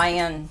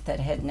Orion that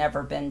had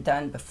never been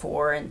done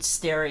before in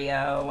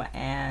stereo,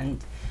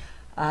 and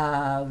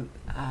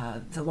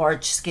the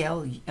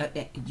large-scale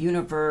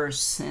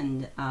universe,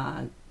 and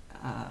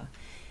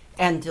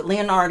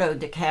Leonardo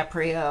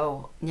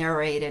DiCaprio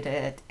narrated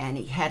it, and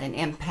he had an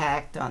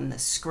impact on the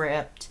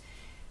script,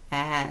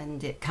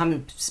 and it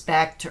comes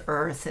back to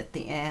Earth at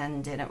the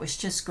end, and it was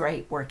just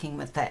great working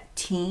with that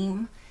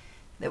team.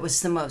 That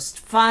was the most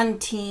fun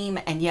team,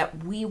 and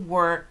yet we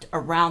worked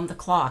around the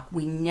clock.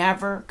 We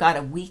never got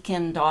a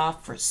weekend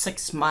off for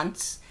 6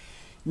 months,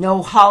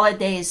 no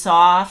holidays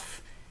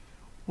off.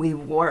 We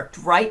worked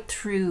right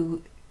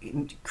through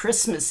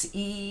Christmas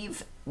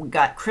Eve. We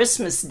got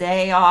Christmas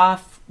Day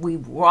off. We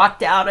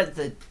walked out of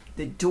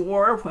the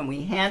door when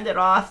we handed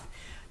off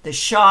the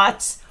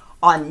shots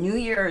on New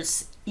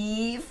Year's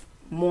Eve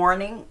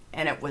morning,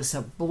 and it was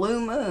a blue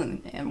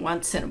moon, and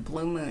once in a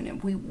blue moon,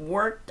 and we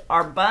worked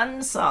our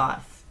buns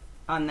off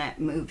on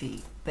that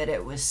movie, but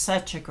it was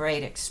such a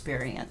great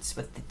experience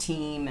with the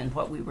team and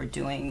what we were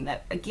doing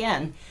that,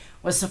 again,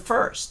 was the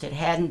first. It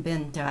hadn't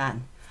been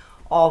done.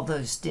 All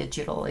those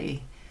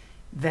digitally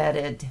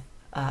vetted,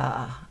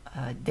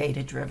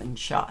 data-driven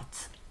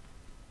shots.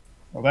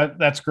 Well,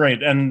 that's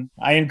great. And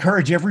I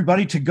encourage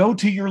everybody to go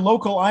to your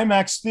local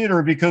IMAX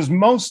theater, because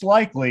most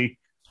likely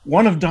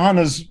one of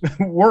Donna's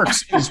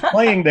works is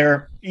playing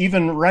there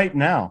even right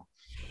now.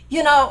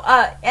 You know,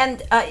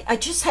 and I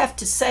just have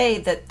to say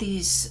that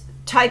these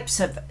types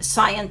of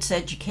science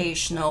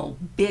educational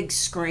big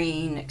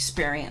screen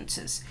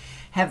experiences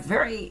have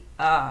very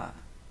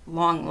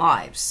long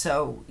lives.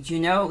 So you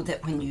know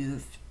that when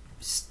you've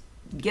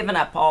given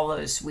up all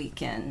those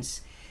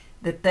weekends,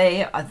 that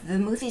the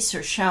movies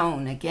are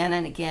shown again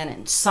and again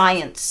in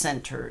science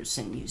centers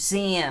and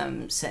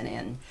museums and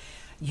in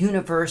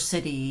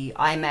university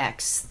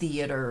IMAX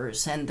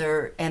theaters, and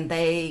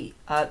the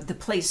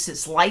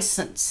places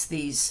license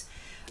these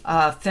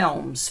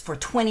films for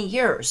 20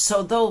 years,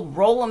 so they'll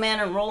roll them in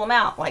and roll them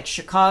out. Like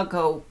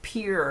Chicago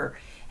Pier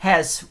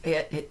has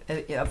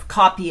a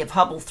copy of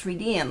Hubble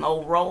 3D, and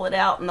they'll roll it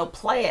out and they'll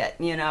play it,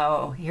 you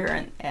know, here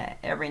and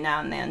every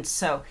now and then.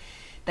 So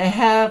they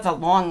have a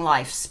long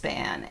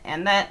lifespan,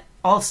 and that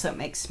also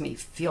makes me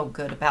feel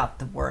good about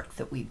the work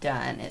that we've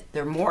done.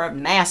 They're more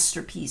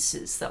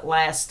masterpieces that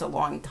last a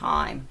long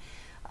time.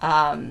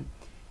 But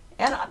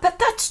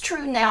that's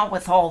true now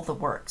with all the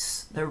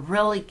works. They're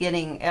really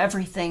getting,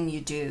 everything you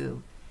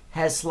do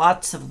has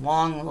lots of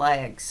long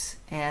legs,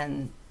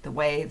 and the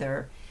way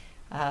the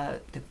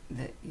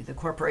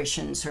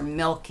corporations are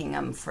milking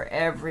them for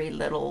every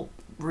little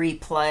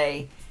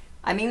replay.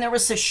 I mean, there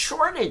was a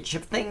shortage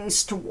of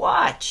things to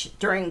watch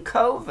during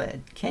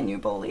COVID. Can you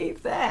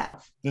believe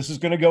that? This is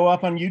going to go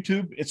up on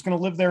YouTube. It's going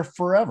to live there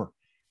forever.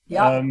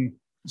 Yeah.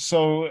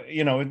 So,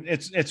 you know,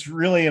 it's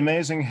really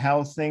amazing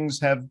how things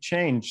have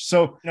changed.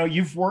 So, you know,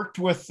 you've worked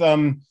with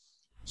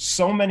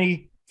so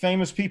many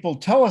famous people.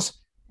 Tell us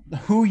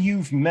who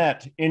you've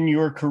met in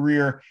your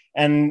career,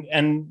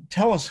 and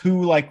tell us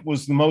who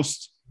was the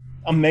most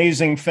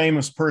amazing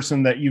famous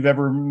person that you've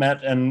ever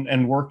met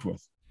and worked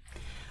with.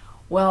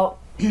 Well,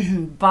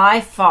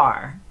 by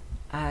far,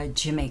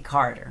 Jimmy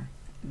Carter.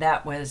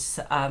 That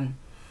was,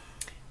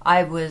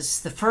 I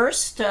was the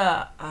first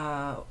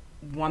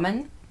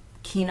woman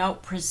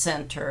keynote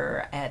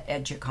presenter at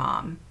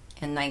EDUCOM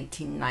in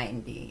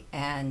 1990,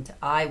 and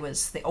I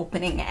was the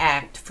opening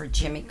act for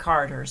Jimmy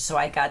Carter, so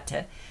I got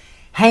to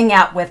hang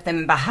out with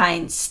him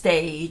behind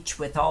stage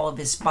with all of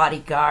his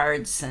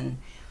bodyguards, and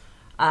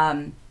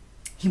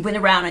he went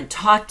around and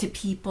talked to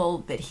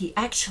people, but he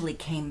actually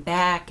came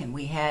back, and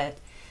we had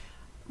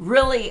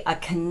really a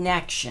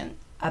connection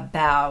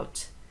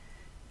about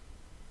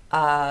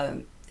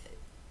the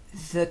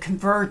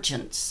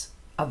convergence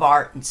of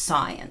art and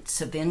science,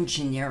 of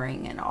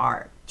engineering and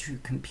art through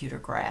computer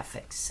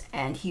graphics.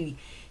 And he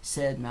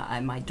said,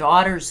 my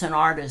daughter's an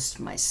artist,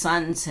 my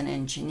son's an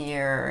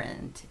engineer,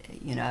 and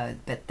you know,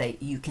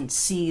 but you can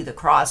see the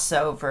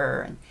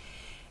crossover,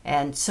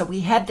 and so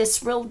we had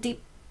this real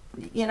deep,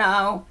 you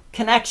know,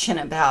 connection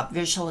about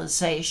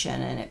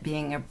visualization and it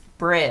being a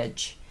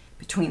bridge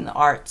between the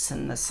arts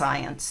and the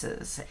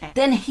sciences. And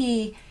then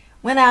he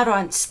went out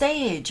on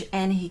stage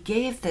and he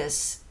gave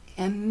this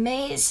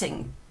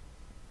amazing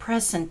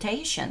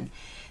presentation.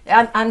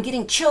 I'm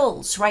getting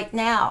chills right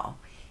now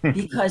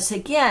because,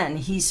 again,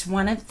 he's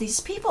one of these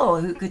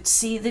people who could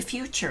see the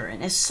future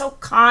and is so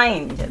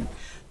kind and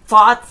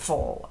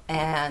thoughtful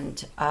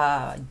and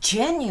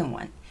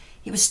genuine.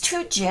 He was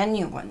too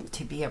genuine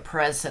to be a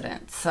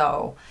president.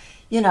 So,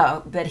 you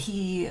know, but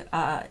he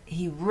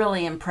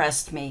really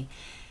impressed me.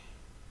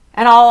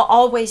 And I'll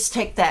always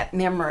take that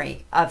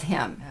memory of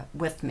him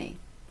with me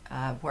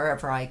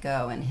wherever I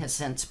go, and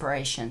his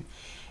inspiration.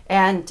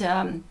 And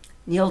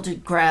Neil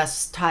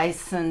deGrasse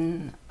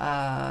Tyson,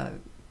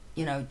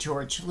 you know,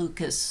 George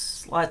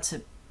Lucas, lots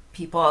of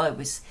people. It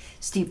was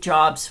Steve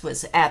Jobs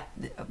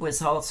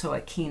was also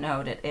a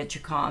keynote at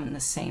EDUCOM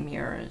the same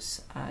year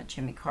as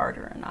Jimmy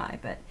Carter and I.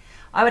 But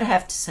I would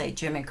have to say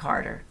Jimmy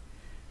Carter,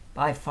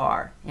 by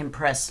far,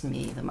 impressed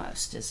me the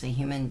most as a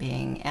human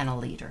being and a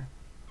leader.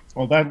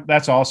 Well,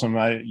 that's awesome.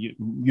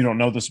 You don't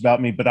know this about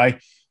me, but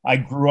I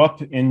grew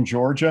up in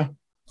Georgia,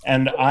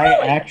 and Really?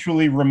 I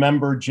actually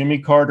remember Jimmy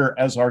Carter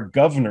as our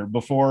governor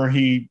before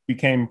he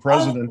became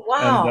president. Oh,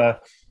 wow.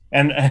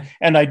 And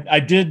I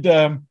did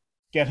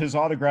get his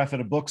autograph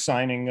at a book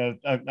signing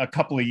a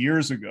couple of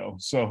years ago.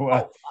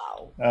 So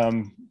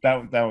Wow.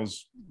 that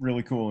was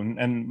really cool.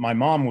 And my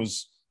mom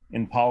was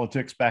in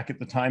politics back at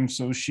the time,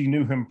 so she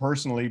knew him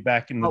personally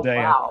back in the day.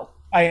 Wow.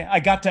 I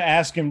got to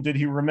ask him, did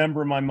he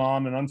remember my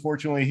mom? And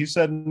unfortunately, he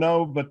said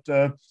no. But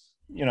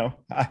you know,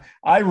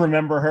 I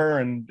remember her,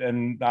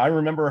 and I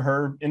remember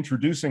her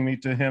introducing me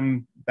to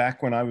him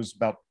back when I was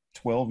about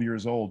 12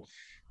 years old.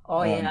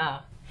 Oh,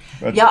 yeah.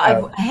 But, Yeah,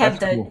 I had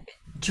the cool.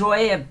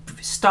 joy of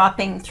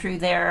stopping through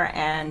there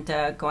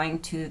and going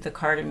to the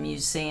Carter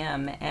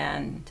Museum,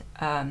 and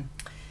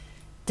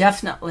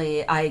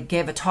definitely I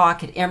gave a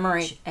talk at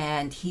Emory,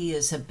 and he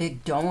is a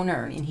big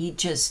donor, and he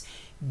just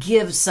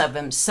gives of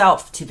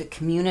himself to the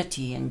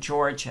community in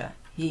Georgia.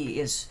 He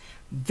is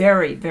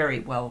very, very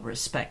well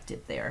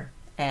respected there.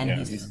 And Yeah,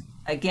 he's,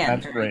 again,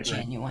 that's very great.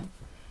 genuine.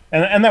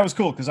 And that was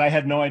cool because I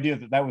had no idea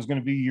that that was going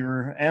to be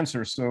your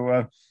answer.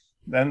 So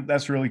then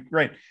that's really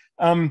great.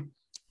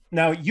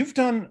 Now you've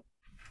done,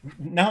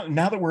 now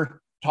that we're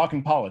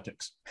talking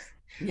politics,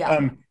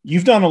 Yeah.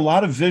 You've done a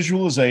lot of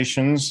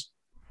visualizations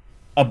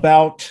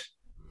about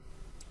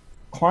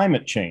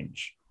climate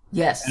change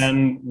Yes.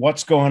 and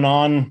what's going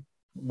on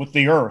with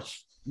the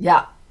earth.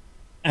 Yeah.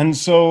 And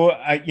so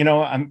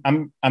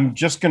I'm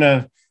just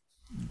gonna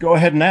go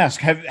ahead and ask,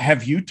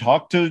 have you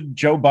talked to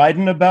Joe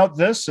Biden about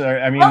this?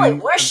 I Really mean,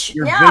 wish,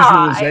 your yeah,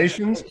 I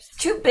visualizations. was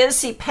too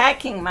busy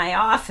packing my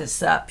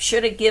office up.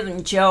 Should have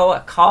given Joe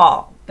a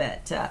call.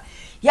 But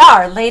yeah,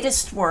 our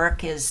latest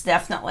work is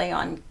definitely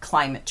on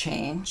climate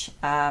change.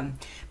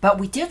 But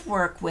we did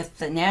work with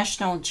the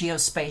National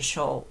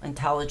Geospatial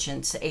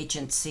Intelligence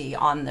Agency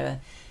on the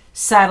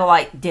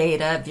satellite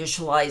data,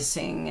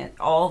 visualizing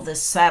all the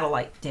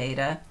satellite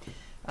data.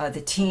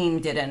 The team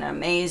did an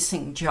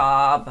amazing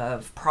job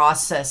of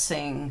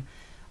processing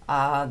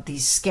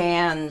these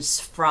scans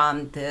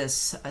from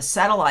this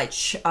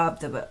satellite of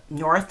the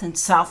North and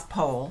South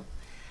Pole.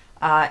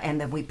 And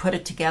then we put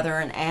it together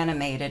and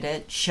animated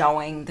it,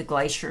 showing the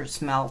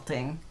glaciers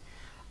melting.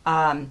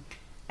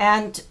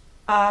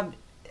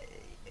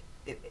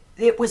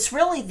 It was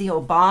really the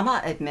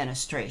Obama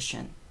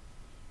administration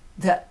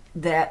that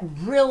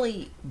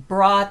really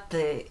brought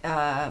the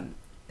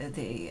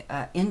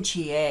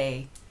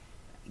NGA,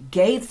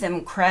 gave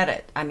them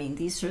credit. I mean,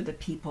 these are the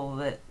people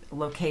that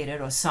located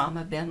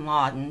Osama bin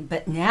Laden,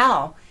 but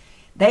now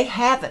they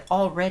have it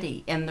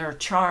already in their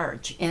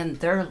charge, in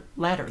their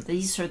letter.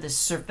 These are the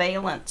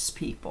surveillance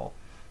people.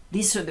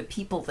 These are the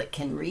people that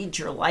can read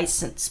your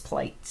license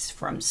plates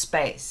from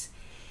space.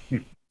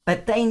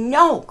 But they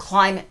know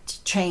climate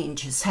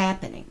change is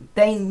happening.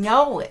 They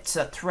know it's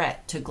a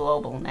threat to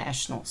global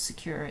national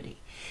security.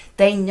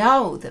 They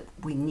know that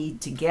we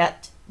need to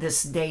get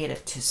this data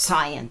to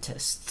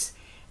scientists.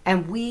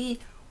 And we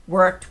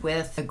worked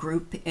with a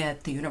group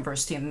at the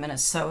University of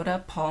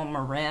Minnesota, Paul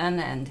Marin,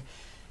 and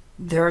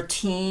their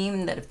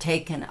team that have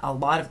taken a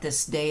lot of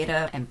this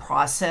data and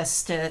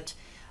processed it.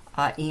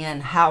 Ian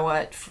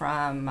Howitt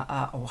from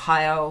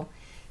Ohio,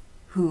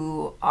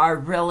 who are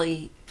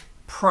really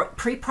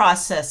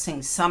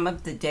pre-processing some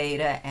of the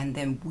data, and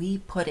then we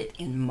put it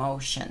in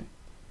motion.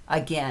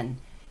 Again,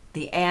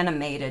 the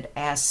animated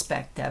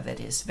aspect of it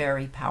is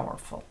very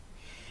powerful.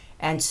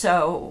 And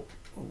so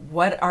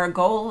what our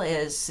goal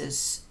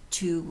is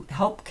to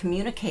help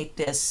communicate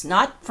this,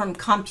 not from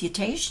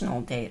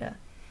computational data,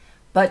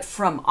 but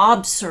from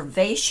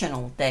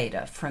observational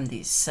data from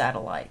these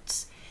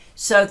satellites,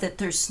 so that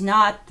there's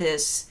not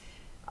this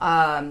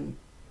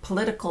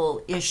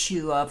political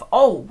issue of,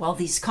 oh, well,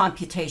 these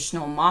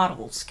computational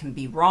models can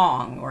be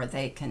wrong, or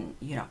they can,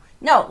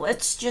 no,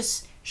 let's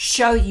just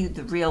show you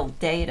the real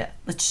data.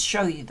 Let's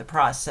show you the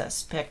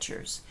process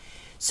pictures.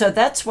 So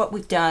that's what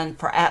we've done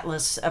for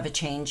Atlas of a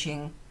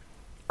Changing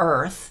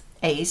Earth,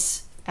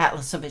 ACE,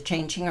 Atlas of a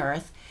Changing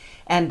Earth,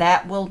 and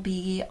that will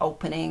be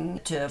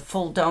opening to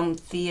full dome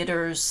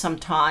theaters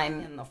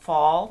sometime in the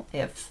fall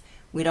if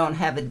we don't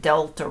have a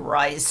Delta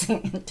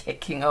rising and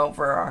taking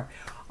over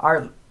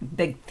our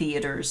big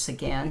theaters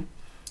again.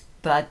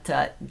 But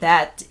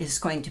that is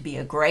going to be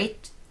a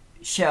great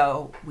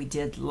show. We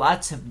did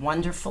lots of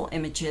wonderful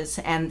images,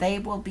 and they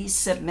will be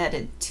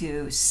submitted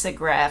to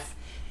SIGGRAPH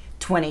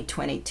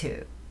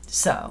 2022.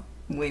 So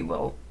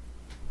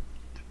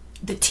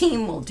the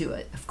team will do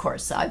it. Of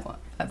course, I won't.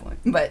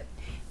 But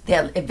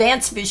the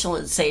Advanced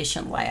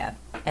Visualization Lab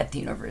at the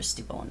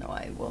University of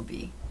Illinois will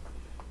be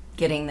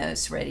getting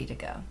those ready to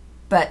go.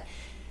 But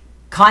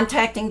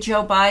contacting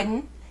Joe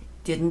Biden,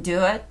 didn't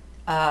do it.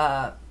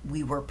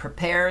 We were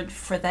prepared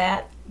for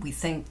that. We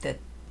think that,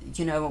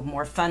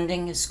 more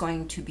funding is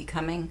going to be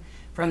coming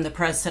from the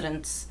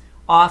president's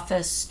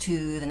office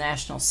to the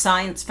National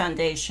Science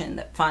Foundation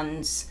that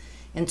funds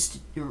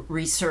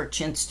research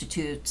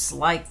institutes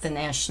like the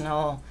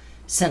National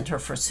Center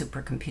for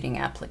Supercomputing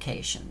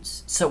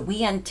Applications. So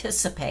we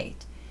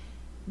anticipate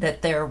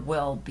that there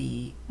will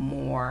be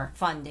more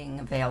funding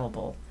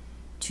available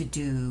to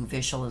do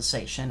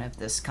visualization of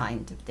this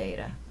kind of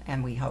data,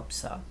 and we hope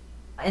so.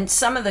 And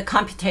some of the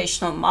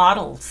computational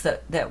models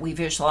that we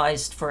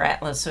visualized for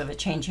Atlas of a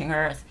Changing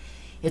Earth,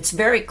 it's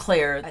very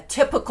clear a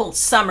typical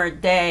summer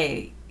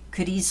day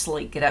could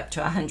easily get up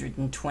to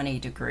 120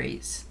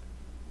 degrees.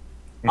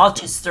 I'll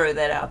just throw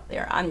that out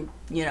there.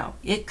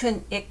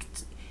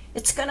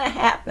 It's going to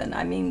happen.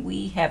 I mean,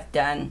 we have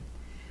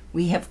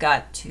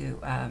got to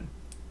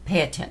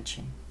pay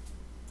attention.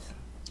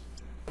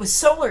 With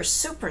solar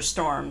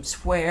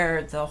superstorms,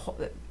 where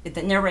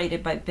the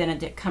narrated by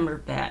Benedict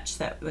Cumberbatch,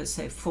 that was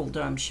a full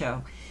dome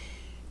show,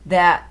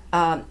 that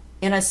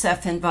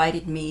NSF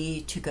invited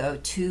me to go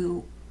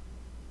to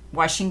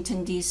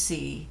Washington,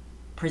 D.C.,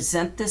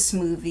 present this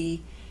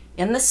movie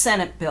in the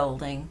Senate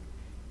building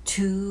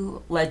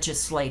to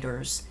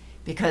legislators,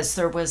 because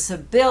there was a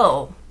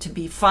bill to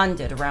be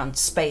funded around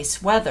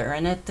space weather.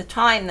 And at the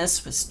time,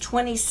 this was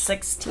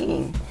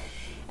 2016.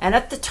 And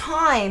at the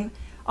time,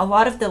 a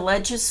lot of the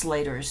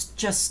legislators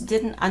just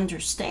didn't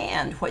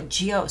understand what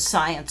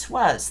geoscience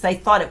was. They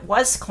thought it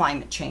was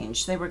climate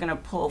change. They were going to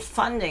pull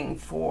funding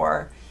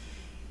for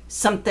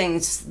some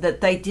things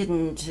that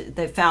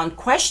they found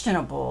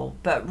questionable,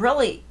 but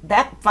really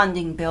that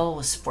funding bill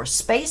was for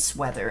space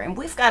weather, and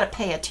we've got to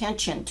pay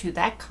attention to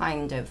that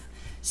kind of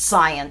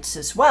science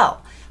as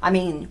well. I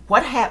mean,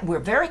 we're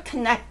very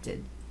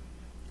connected,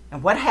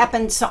 and what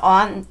happens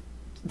on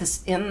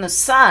this in the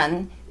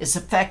sun is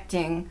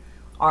affecting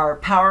our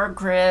power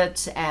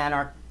grids and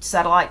our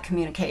satellite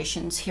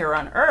communications here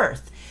on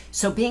Earth.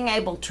 So being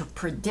able to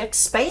predict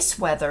space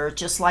weather,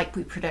 just like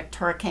we predict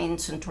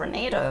hurricanes and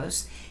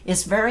tornadoes,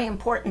 is very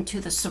important to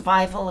the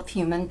survival of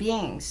human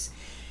beings.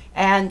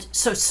 And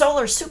so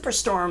Solar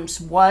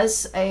Superstorms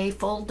was a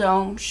full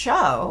dome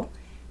show,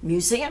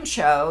 museum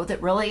show,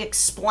 that really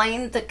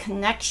explained the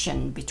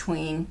connection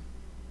between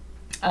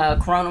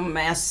coronal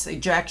mass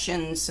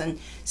ejections and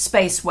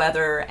space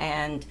weather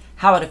and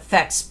how it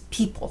affects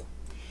people.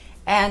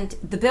 And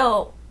the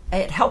bill,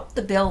 it helped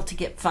the bill to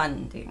get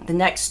funding. The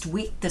next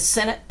week, the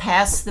Senate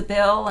passed the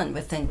bill, and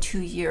within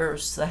 2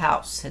 years, the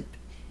House had,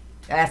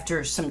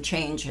 after some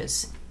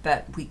changes,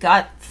 but we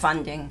got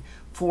funding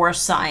for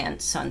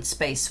science on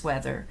space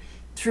weather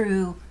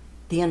through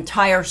the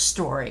entire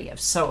story of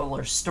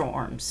solar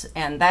storms.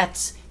 And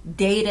that's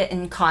data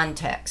in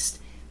context,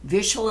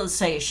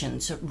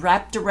 visualizations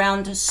wrapped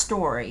around a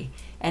story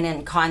and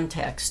in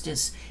context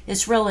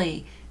is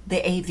really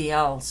the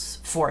AVL's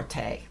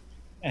forte.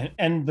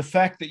 And the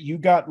fact that you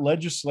got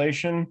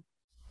legislation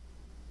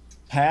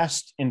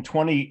passed in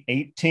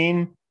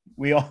 2018,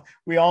 we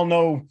all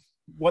know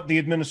what the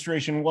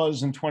administration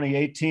was in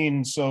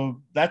 2018,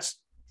 so that's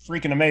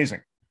freaking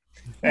amazing.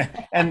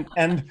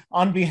 And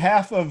on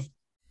behalf of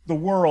the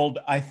world,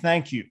 I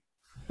thank you.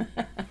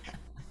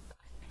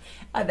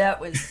 That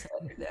was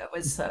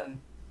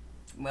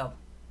well,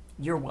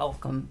 you're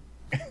welcome.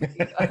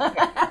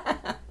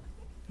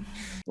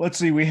 Let's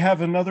see, we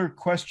have another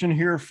question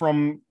here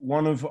from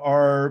one of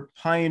our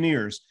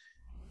pioneers.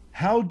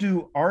 How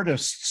do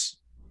artists'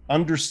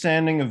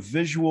 understanding of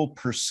visual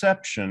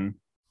perception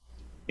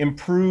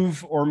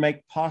improve or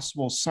make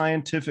possible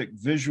scientific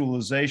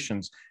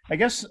visualizations? I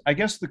guess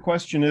the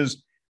question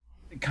is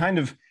kind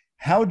of,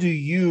 how do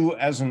you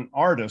as an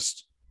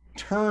artist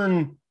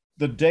turn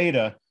the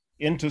data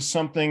into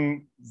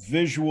something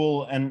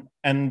visual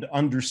and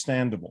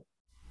understandable?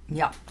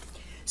 Yeah.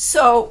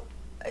 So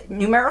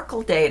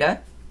numerical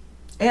data,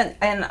 and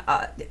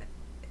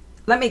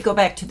let me go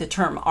back to the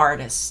term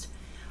artist.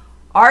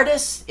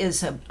 Artist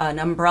is an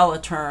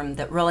umbrella term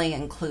that really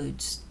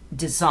includes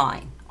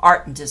design,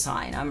 art and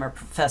design. I'm a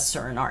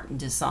professor in art and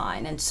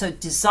design. And so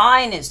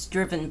design is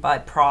driven by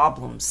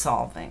problem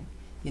solving.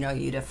 You know,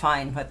 you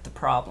define what the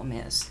problem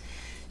is.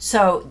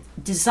 So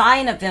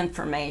design of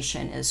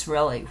information is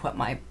really what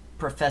my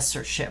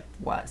professorship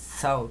was.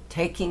 So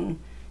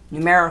taking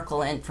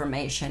numerical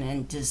information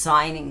and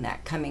designing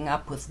that, coming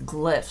up with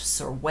glyphs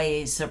or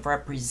ways of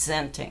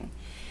representing.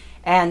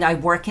 And I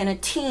work in a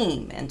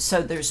team, and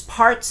so there's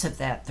parts of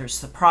that. There's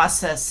the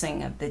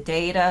processing of the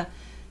data,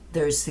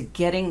 there's the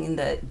getting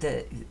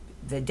the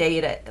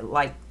data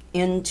like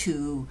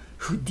into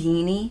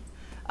Houdini.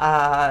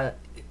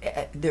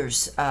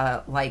 There's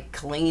like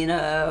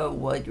Kalina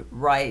would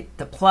write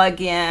the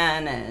plugin,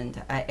 and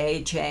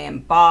AJ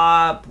and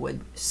Bob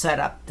would set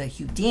up the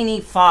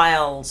Houdini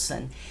files.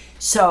 And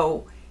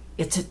so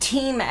it's a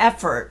team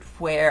effort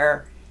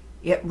where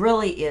it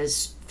really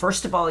is,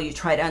 first of all, you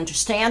try to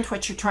understand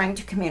what you're trying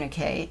to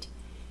communicate.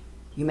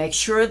 You make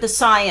sure the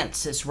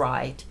science is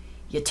right.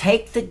 You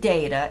take the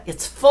data,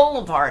 it's full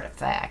of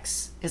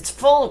artifacts, it's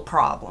full of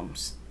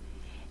problems,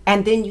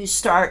 and then you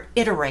start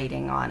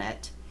iterating on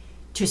it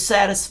to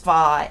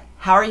satisfy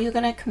how are you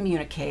going to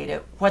communicate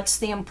it, what's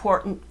the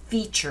important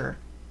feature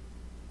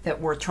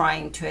that we're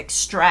trying to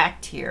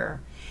extract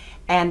here,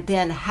 and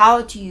then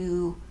how do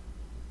you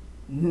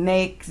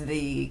make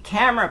the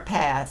camera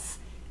path,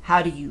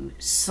 how do you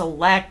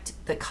select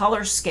the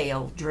color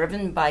scale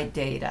driven by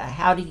data,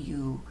 how do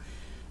you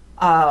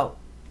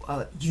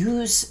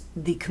use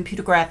the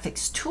computer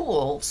graphics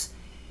tools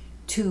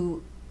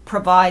to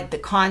provide the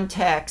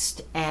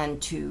context and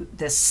to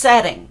the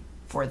setting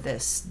for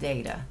this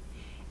data.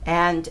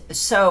 And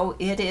so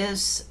it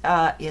is,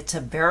 it's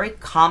a very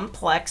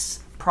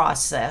complex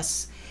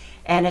process,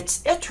 and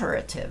it's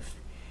iterative.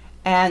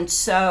 And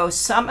so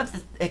some of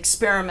the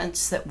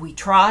experiments that we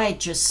try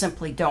just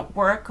simply don't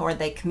work, or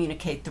they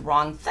communicate the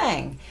wrong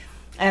thing.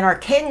 And our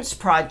Cadence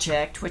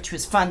project, which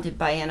was funded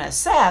by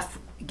NSF,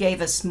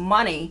 gave us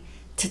money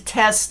to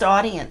test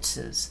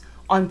audiences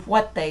on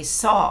what they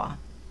saw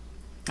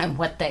and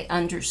what they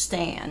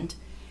understand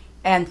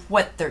and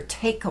what their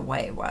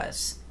takeaway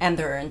was and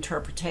their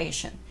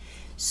interpretation,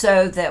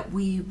 so that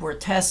we were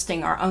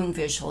testing our own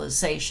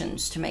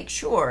visualizations to make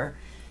sure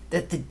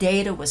that the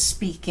data was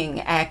speaking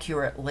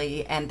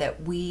accurately and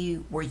that we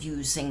were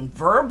using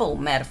verbal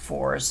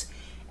metaphors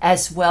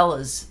as well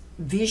as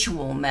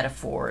visual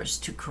metaphors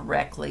to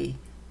correctly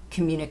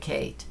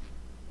communicate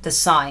the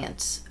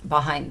science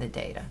behind the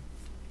data.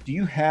 Do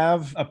you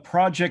have a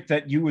project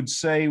that you would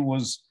say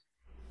was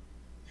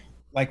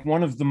like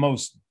one of the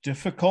most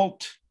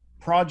difficult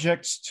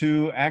projects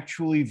to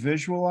actually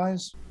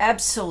visualize?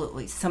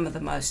 Absolutely. Some of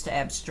the most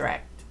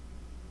abstract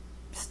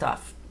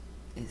stuff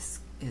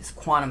is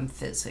quantum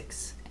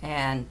physics,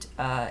 and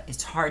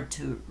it's hard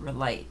to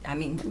relate. I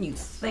mean, when you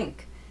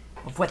think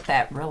of what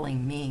that really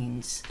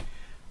means,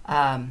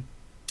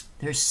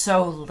 there's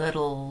so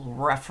little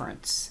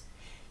reference.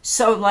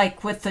 So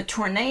like with the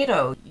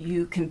tornado,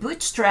 you can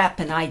bootstrap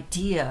an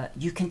idea.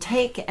 You can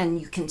take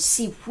and you can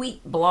see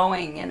wheat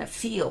blowing in a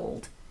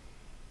field,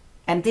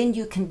 and then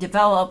you can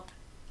develop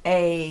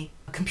a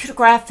computer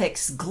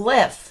graphics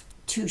glyph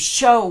to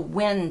show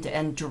wind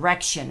and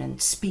direction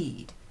and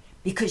speed,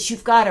 because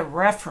you've got a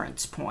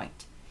reference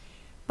point.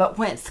 But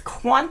with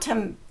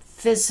quantum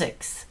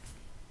physics,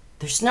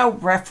 there's no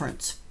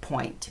reference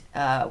point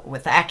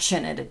with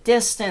action at a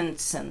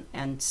distance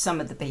and some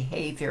of the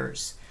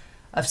behaviors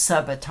of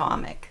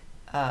subatomic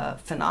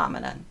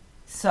phenomenon.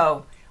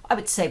 So I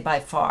would say by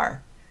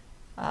far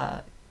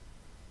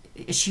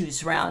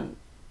issues around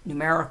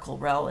numerical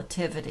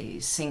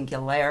relativity,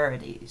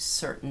 singularities,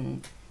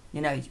 certain,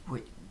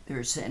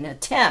 there's an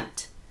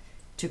attempt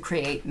to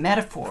create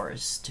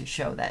metaphors to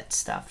show that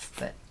stuff.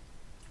 But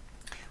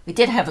we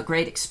did have a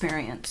great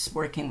experience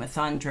working with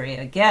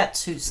Andrea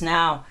Getz, who's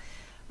now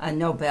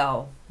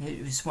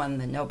who's won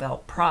the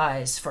Nobel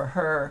Prize for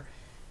her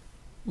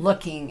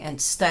looking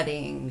and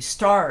studying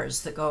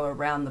stars that go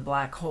around the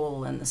black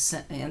hole in the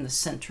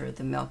center of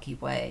the Milky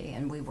Way,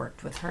 and we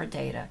worked with her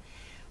data.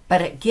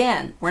 But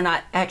again, we're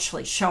not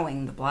actually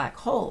showing the black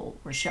hole,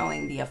 we're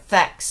showing the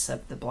effects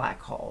of the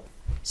black hole.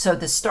 So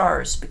the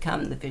stars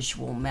become the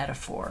visual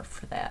metaphor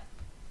for that.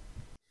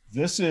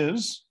 This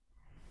is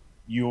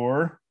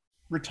your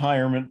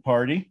retirement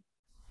party.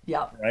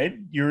 Yep. Right?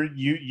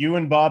 You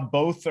and Bob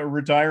both are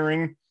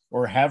retiring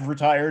or have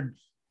retired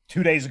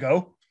 2 days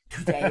ago.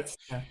 2 days.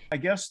 I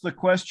guess the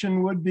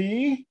question would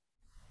be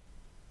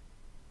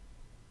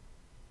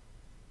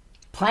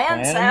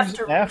plans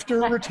after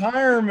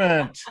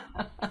retirement.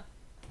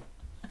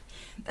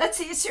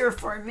 That's easier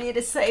for me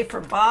to say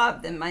for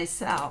Bob than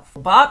myself.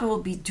 Bob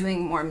will be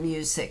doing more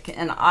music,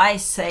 and I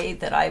say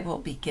that I will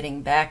be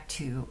getting back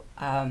to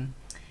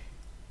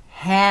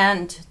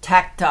hand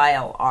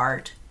tactile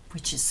art,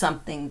 which is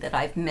something that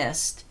I've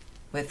missed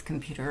with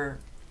computer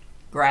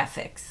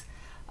graphics,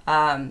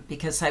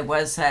 because I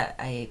was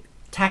a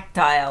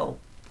tactile,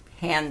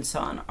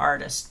 hands-on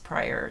artist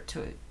prior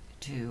to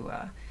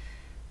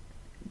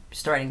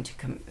starting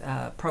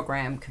to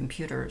program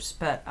computers.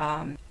 But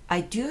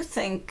I do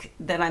think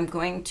that I'm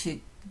going to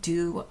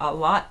do a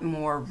lot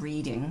more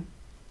reading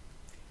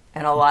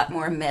and a lot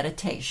more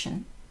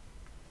meditation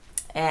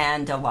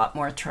and a lot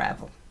more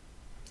travel,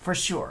 for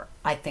sure.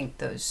 I think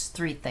those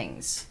three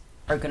things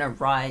are going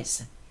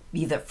to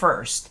be the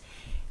first.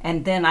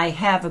 And then I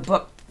have a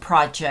book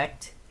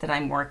project that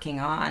I'm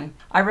working on.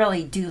 I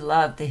really do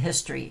love the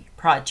history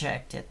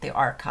project at the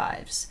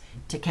archives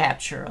to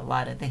capture a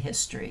lot of the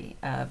history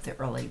of the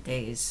early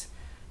days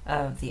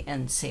of the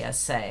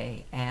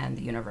NCSA and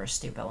the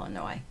University of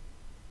Illinois.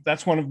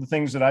 That's one of the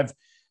things that I've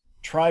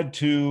tried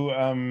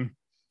to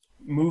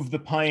move the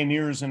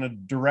Pioneers in a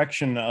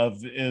direction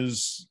of,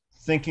 is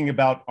thinking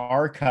about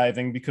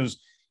archiving, because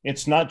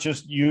it's not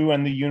just you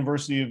and the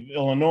University of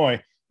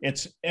Illinois.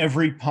 It's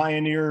every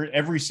pioneer,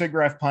 every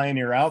SIGGRAPH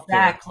pioneer out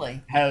there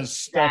has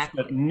stuff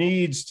that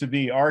needs to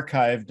be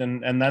archived,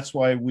 and that's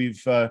why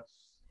we've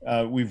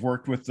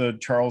worked with the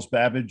Charles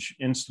Babbage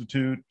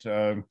Institute,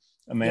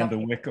 Amanda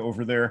Wick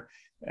over there,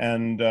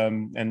 and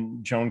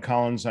Joan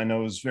Collins, I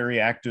know, is very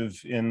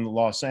active in the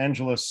Los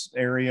Angeles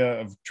area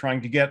of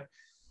trying to get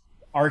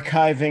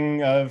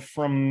archiving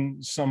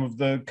from some of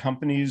the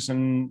companies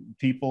and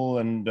people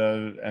and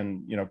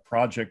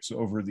projects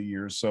over the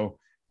years. So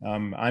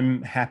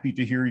I'm happy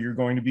to hear you're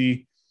going to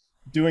be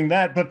doing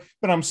that, but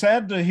I'm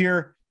sad to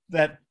hear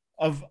that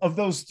of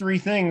those three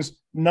things,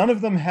 none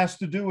of them has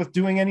to do with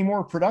doing any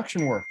more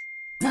production work.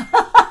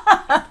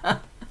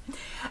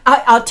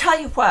 I'll tell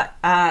you what,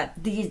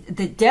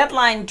 the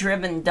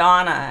deadline-driven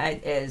Donna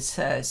is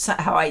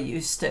how I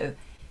used to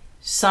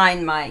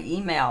sign my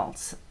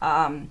emails.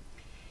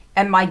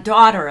 And my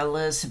daughter,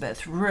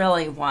 Elizabeth,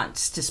 really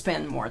wants to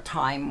spend more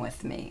time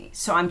with me.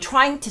 So I'm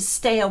trying to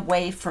stay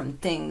away from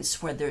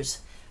things where there's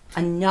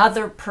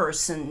another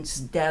person's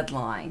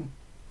deadline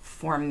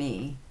for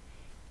me,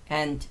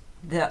 and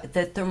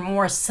that they're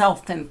more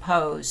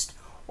self-imposed,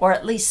 or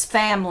at least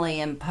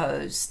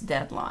family-imposed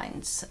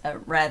deadlines,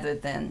 rather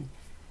than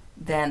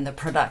the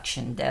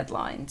production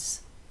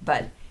deadlines.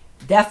 But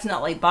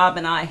definitely Bob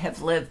and I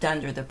have lived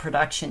under the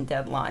production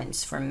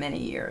deadlines for many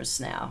years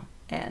now.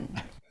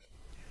 And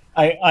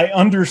I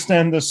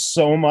understand this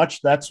so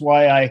much. That's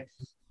why I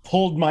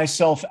pulled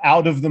myself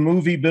out of the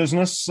movie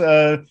business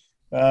a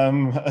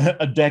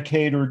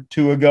decade or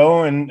two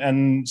ago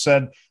and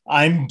said,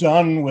 I'm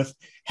done with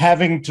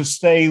having to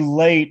stay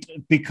late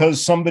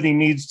because somebody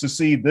needs to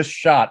see this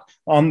shot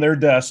on their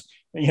desk,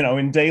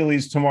 in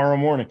dailies tomorrow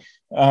morning.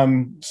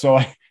 So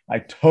I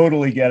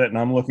totally get it. And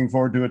I'm looking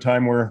forward to a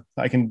time where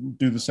I can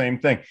do the same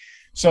thing.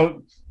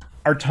 So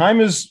our time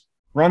is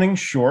running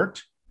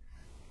short.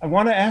 I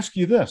want to ask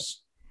you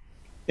this.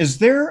 Is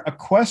there a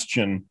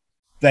question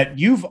that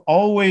you've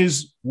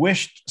always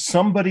wished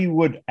somebody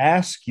would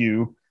ask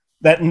you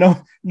that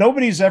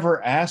nobody's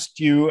ever asked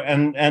you?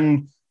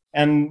 And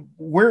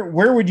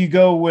where would you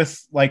go with,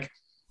 like,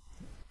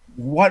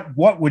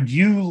 what would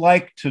you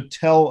like to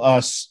tell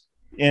us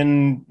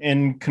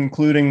in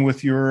concluding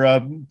with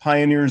your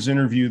Pioneers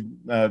interview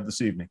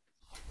this evening?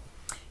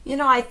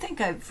 I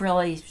think I've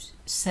really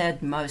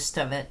said most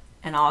of it,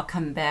 and I'll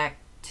come back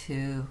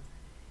to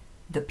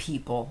the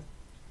people.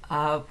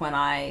 When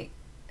I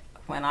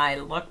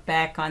look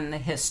back on the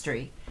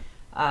history,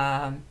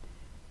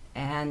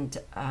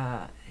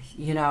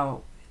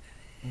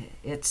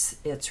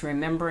 it's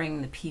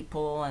remembering the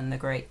people and the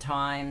great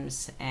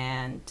times,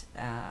 and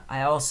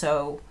I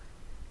also,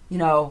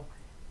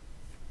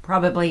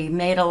 probably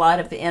made a lot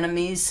of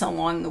enemies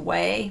along the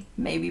way.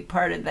 Maybe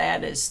part of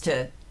that is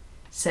to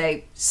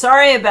say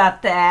sorry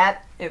about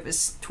that. It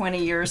was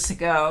 20 years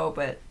ago,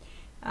 but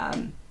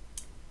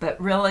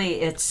really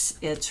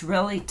it's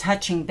really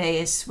touching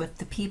base with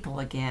the people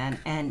again,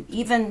 and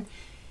even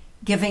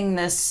giving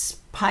this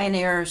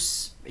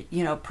Pioneers,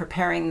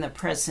 preparing the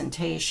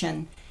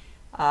presentation.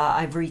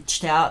 I've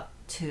reached out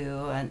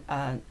to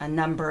a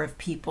number of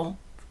people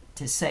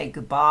to say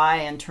goodbye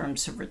in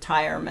terms of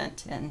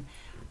retirement, and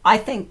I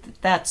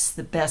think that's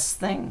the best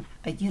thing,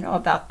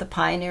 about the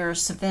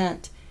Pioneers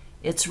event.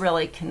 It's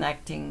really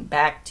connecting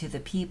back to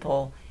the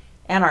people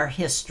and our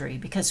history,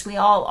 because we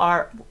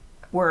all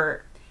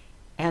were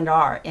and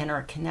are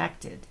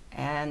interconnected.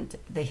 And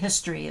the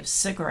history of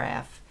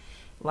SIGGRAPH,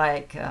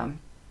 and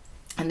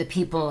the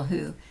people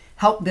who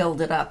helped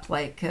build it up,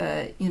 like,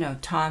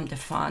 Tom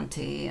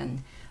DeFonte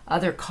and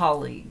other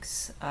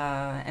colleagues,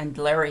 and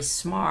Larry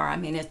Smarr. I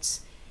mean,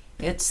 it's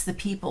the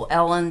people,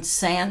 Ellen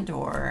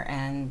Sandor,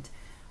 and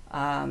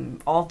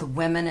all the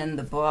women in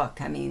the book.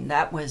 I mean,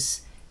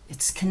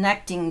 it's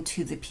connecting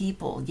to the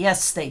people.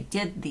 Yes, they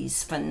did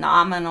these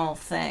phenomenal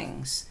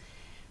things,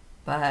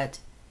 but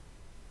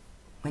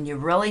when you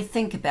really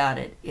think about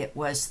it, it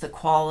was the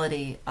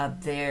quality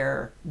of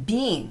their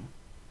being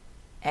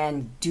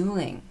and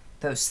doing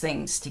those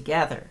things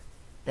together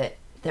that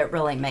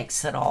really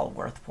makes it all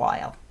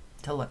worthwhile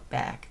to look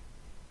back.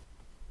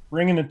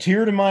 Bringing a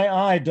tear to my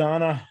eye,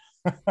 Donna.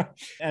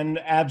 And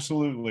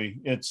absolutely,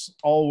 it's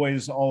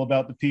always all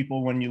about the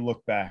people when you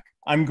look back.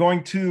 I'm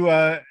going to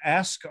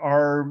ask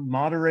our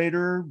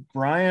moderator,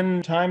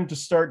 Brian, time to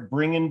start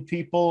bringing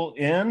people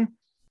in.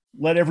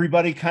 Let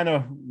everybody kind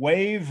of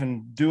wave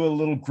and do a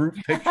little group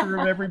picture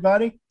of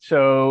everybody.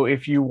 So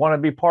if you want to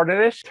be part of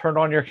this, turn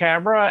on your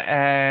camera,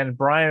 and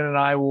Brian and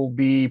I will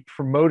be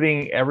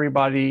promoting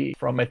everybody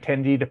from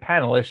attendee to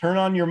panelist. Turn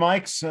on your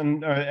mics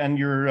and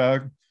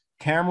your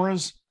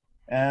cameras,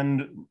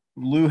 and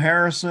Lou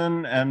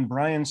Harrison and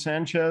Brian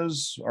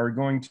Sanchez are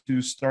going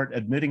to start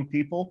admitting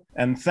people.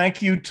 And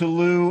thank you to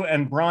Lou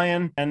and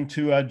Brian, and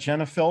to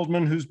Jenna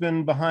Feldman, who's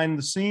been behind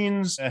the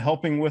scenes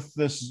helping with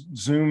this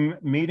Zoom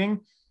meeting.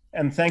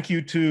 And thank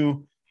you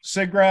to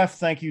SIGGRAPH.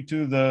 Thank you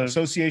to the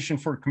Association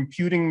for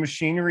Computing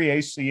Machinery,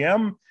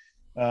 ACM,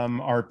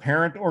 our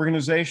parent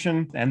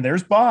organization. And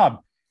there's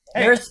Bob.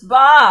 Hey, there's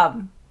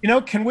Bob.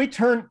 Can we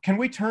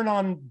turn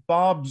on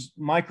Bob's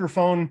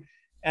microphone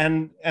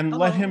and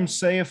let him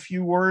say a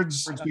few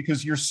words,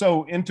 because you're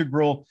so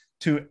integral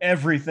to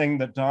everything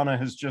that Donna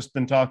has just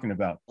been talking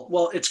about.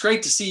 Well, it's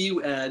great to see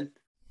you, Ed,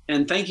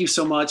 and thank you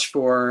so much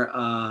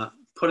for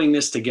putting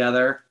this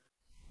together.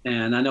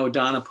 And I know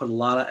Donna put a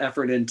lot of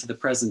effort into the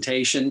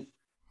presentation,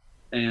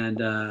 and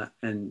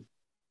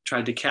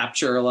tried to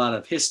capture a lot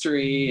of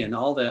history and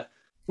all that.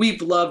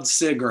 We've loved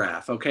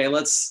SIGGRAPH. Okay,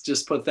 let's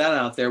just put that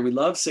out there. We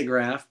love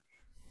SIGGRAPH.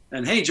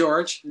 And hey,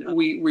 George,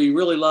 we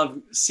really love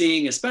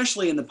seeing,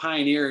 especially in the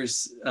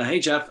Pioneers. Hey,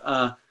 Jeff,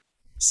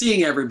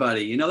 seeing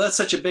everybody. That's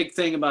such a big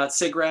thing about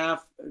SIGGRAPH,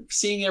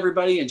 seeing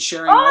everybody and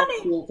sharing all the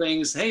cool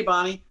things. Hey,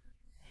 Bonnie,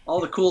 all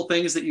the cool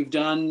things that you've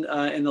done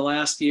in the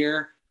last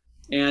year.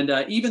 And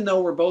even though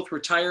we're both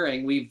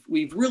retiring,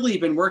 we've really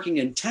been working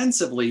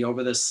intensively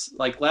over this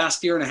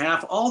last year and a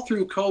half, all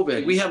through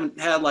COVID. We haven't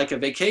had a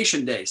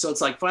vacation day. So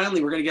it's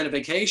finally we're going to get a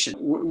vacation.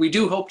 We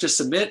do hope to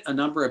submit a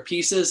number of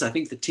pieces. I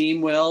think the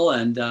team will,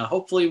 and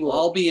hopefully we'll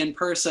all be in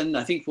person.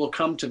 I think we'll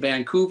come to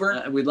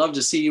Vancouver. We'd love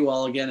to see you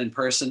all again in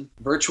person.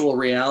 Virtual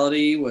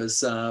reality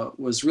was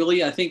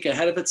really, I think,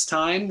 ahead of its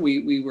time.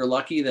 We were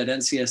lucky that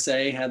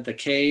NCSA had the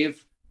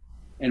cave,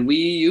 and we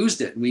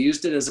used it. We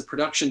used it as a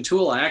production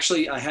tool. I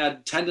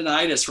had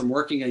tendonitis from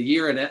working a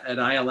year at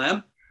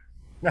ILM,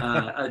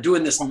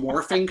 doing this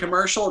morphing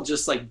commercial,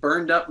 just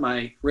burned up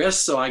my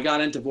wrist. So I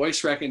got into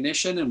voice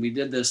recognition, and we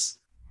did this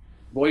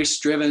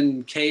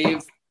voice-driven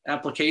cave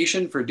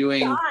application for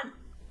doing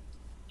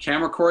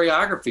camera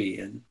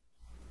choreography.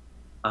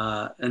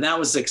 And that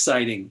was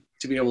exciting.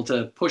 to be able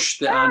to push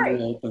the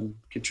envelope and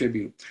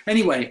contribute.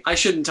 Anyway, I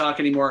shouldn't talk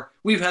anymore.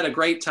 We've had a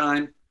great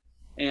time.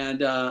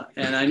 And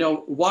I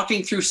know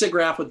walking through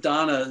SIGGRAPH with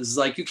Donna is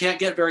like, you can't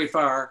get very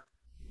far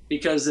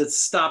because it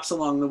stops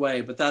along the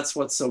way, but that's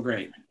what's so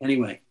great.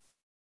 Anyway,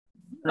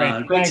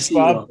 Great. great Thanks, to see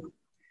Bob. you all.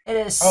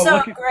 It is Oh, so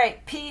look at-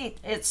 great, Pete.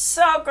 It's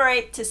so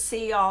great to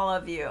see all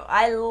of you.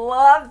 I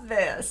love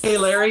this. Hey,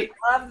 Larry.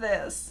 I love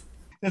this.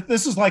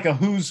 This is like a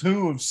who's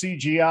who of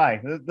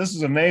CGI. This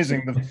is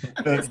amazing.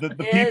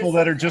 The people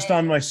that are just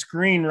on my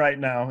screen right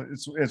now.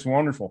 It's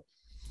wonderful.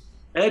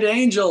 Ed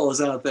Angel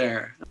is out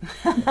there.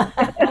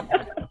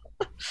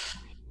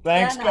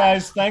 Thanks, Donna.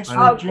 guys. Thanks for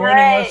Oh, joining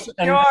great, us.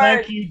 And George.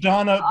 thank you,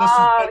 Donna. This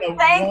has been a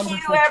Thank wonderful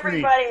you, treat.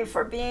 everybody,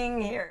 for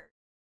being here.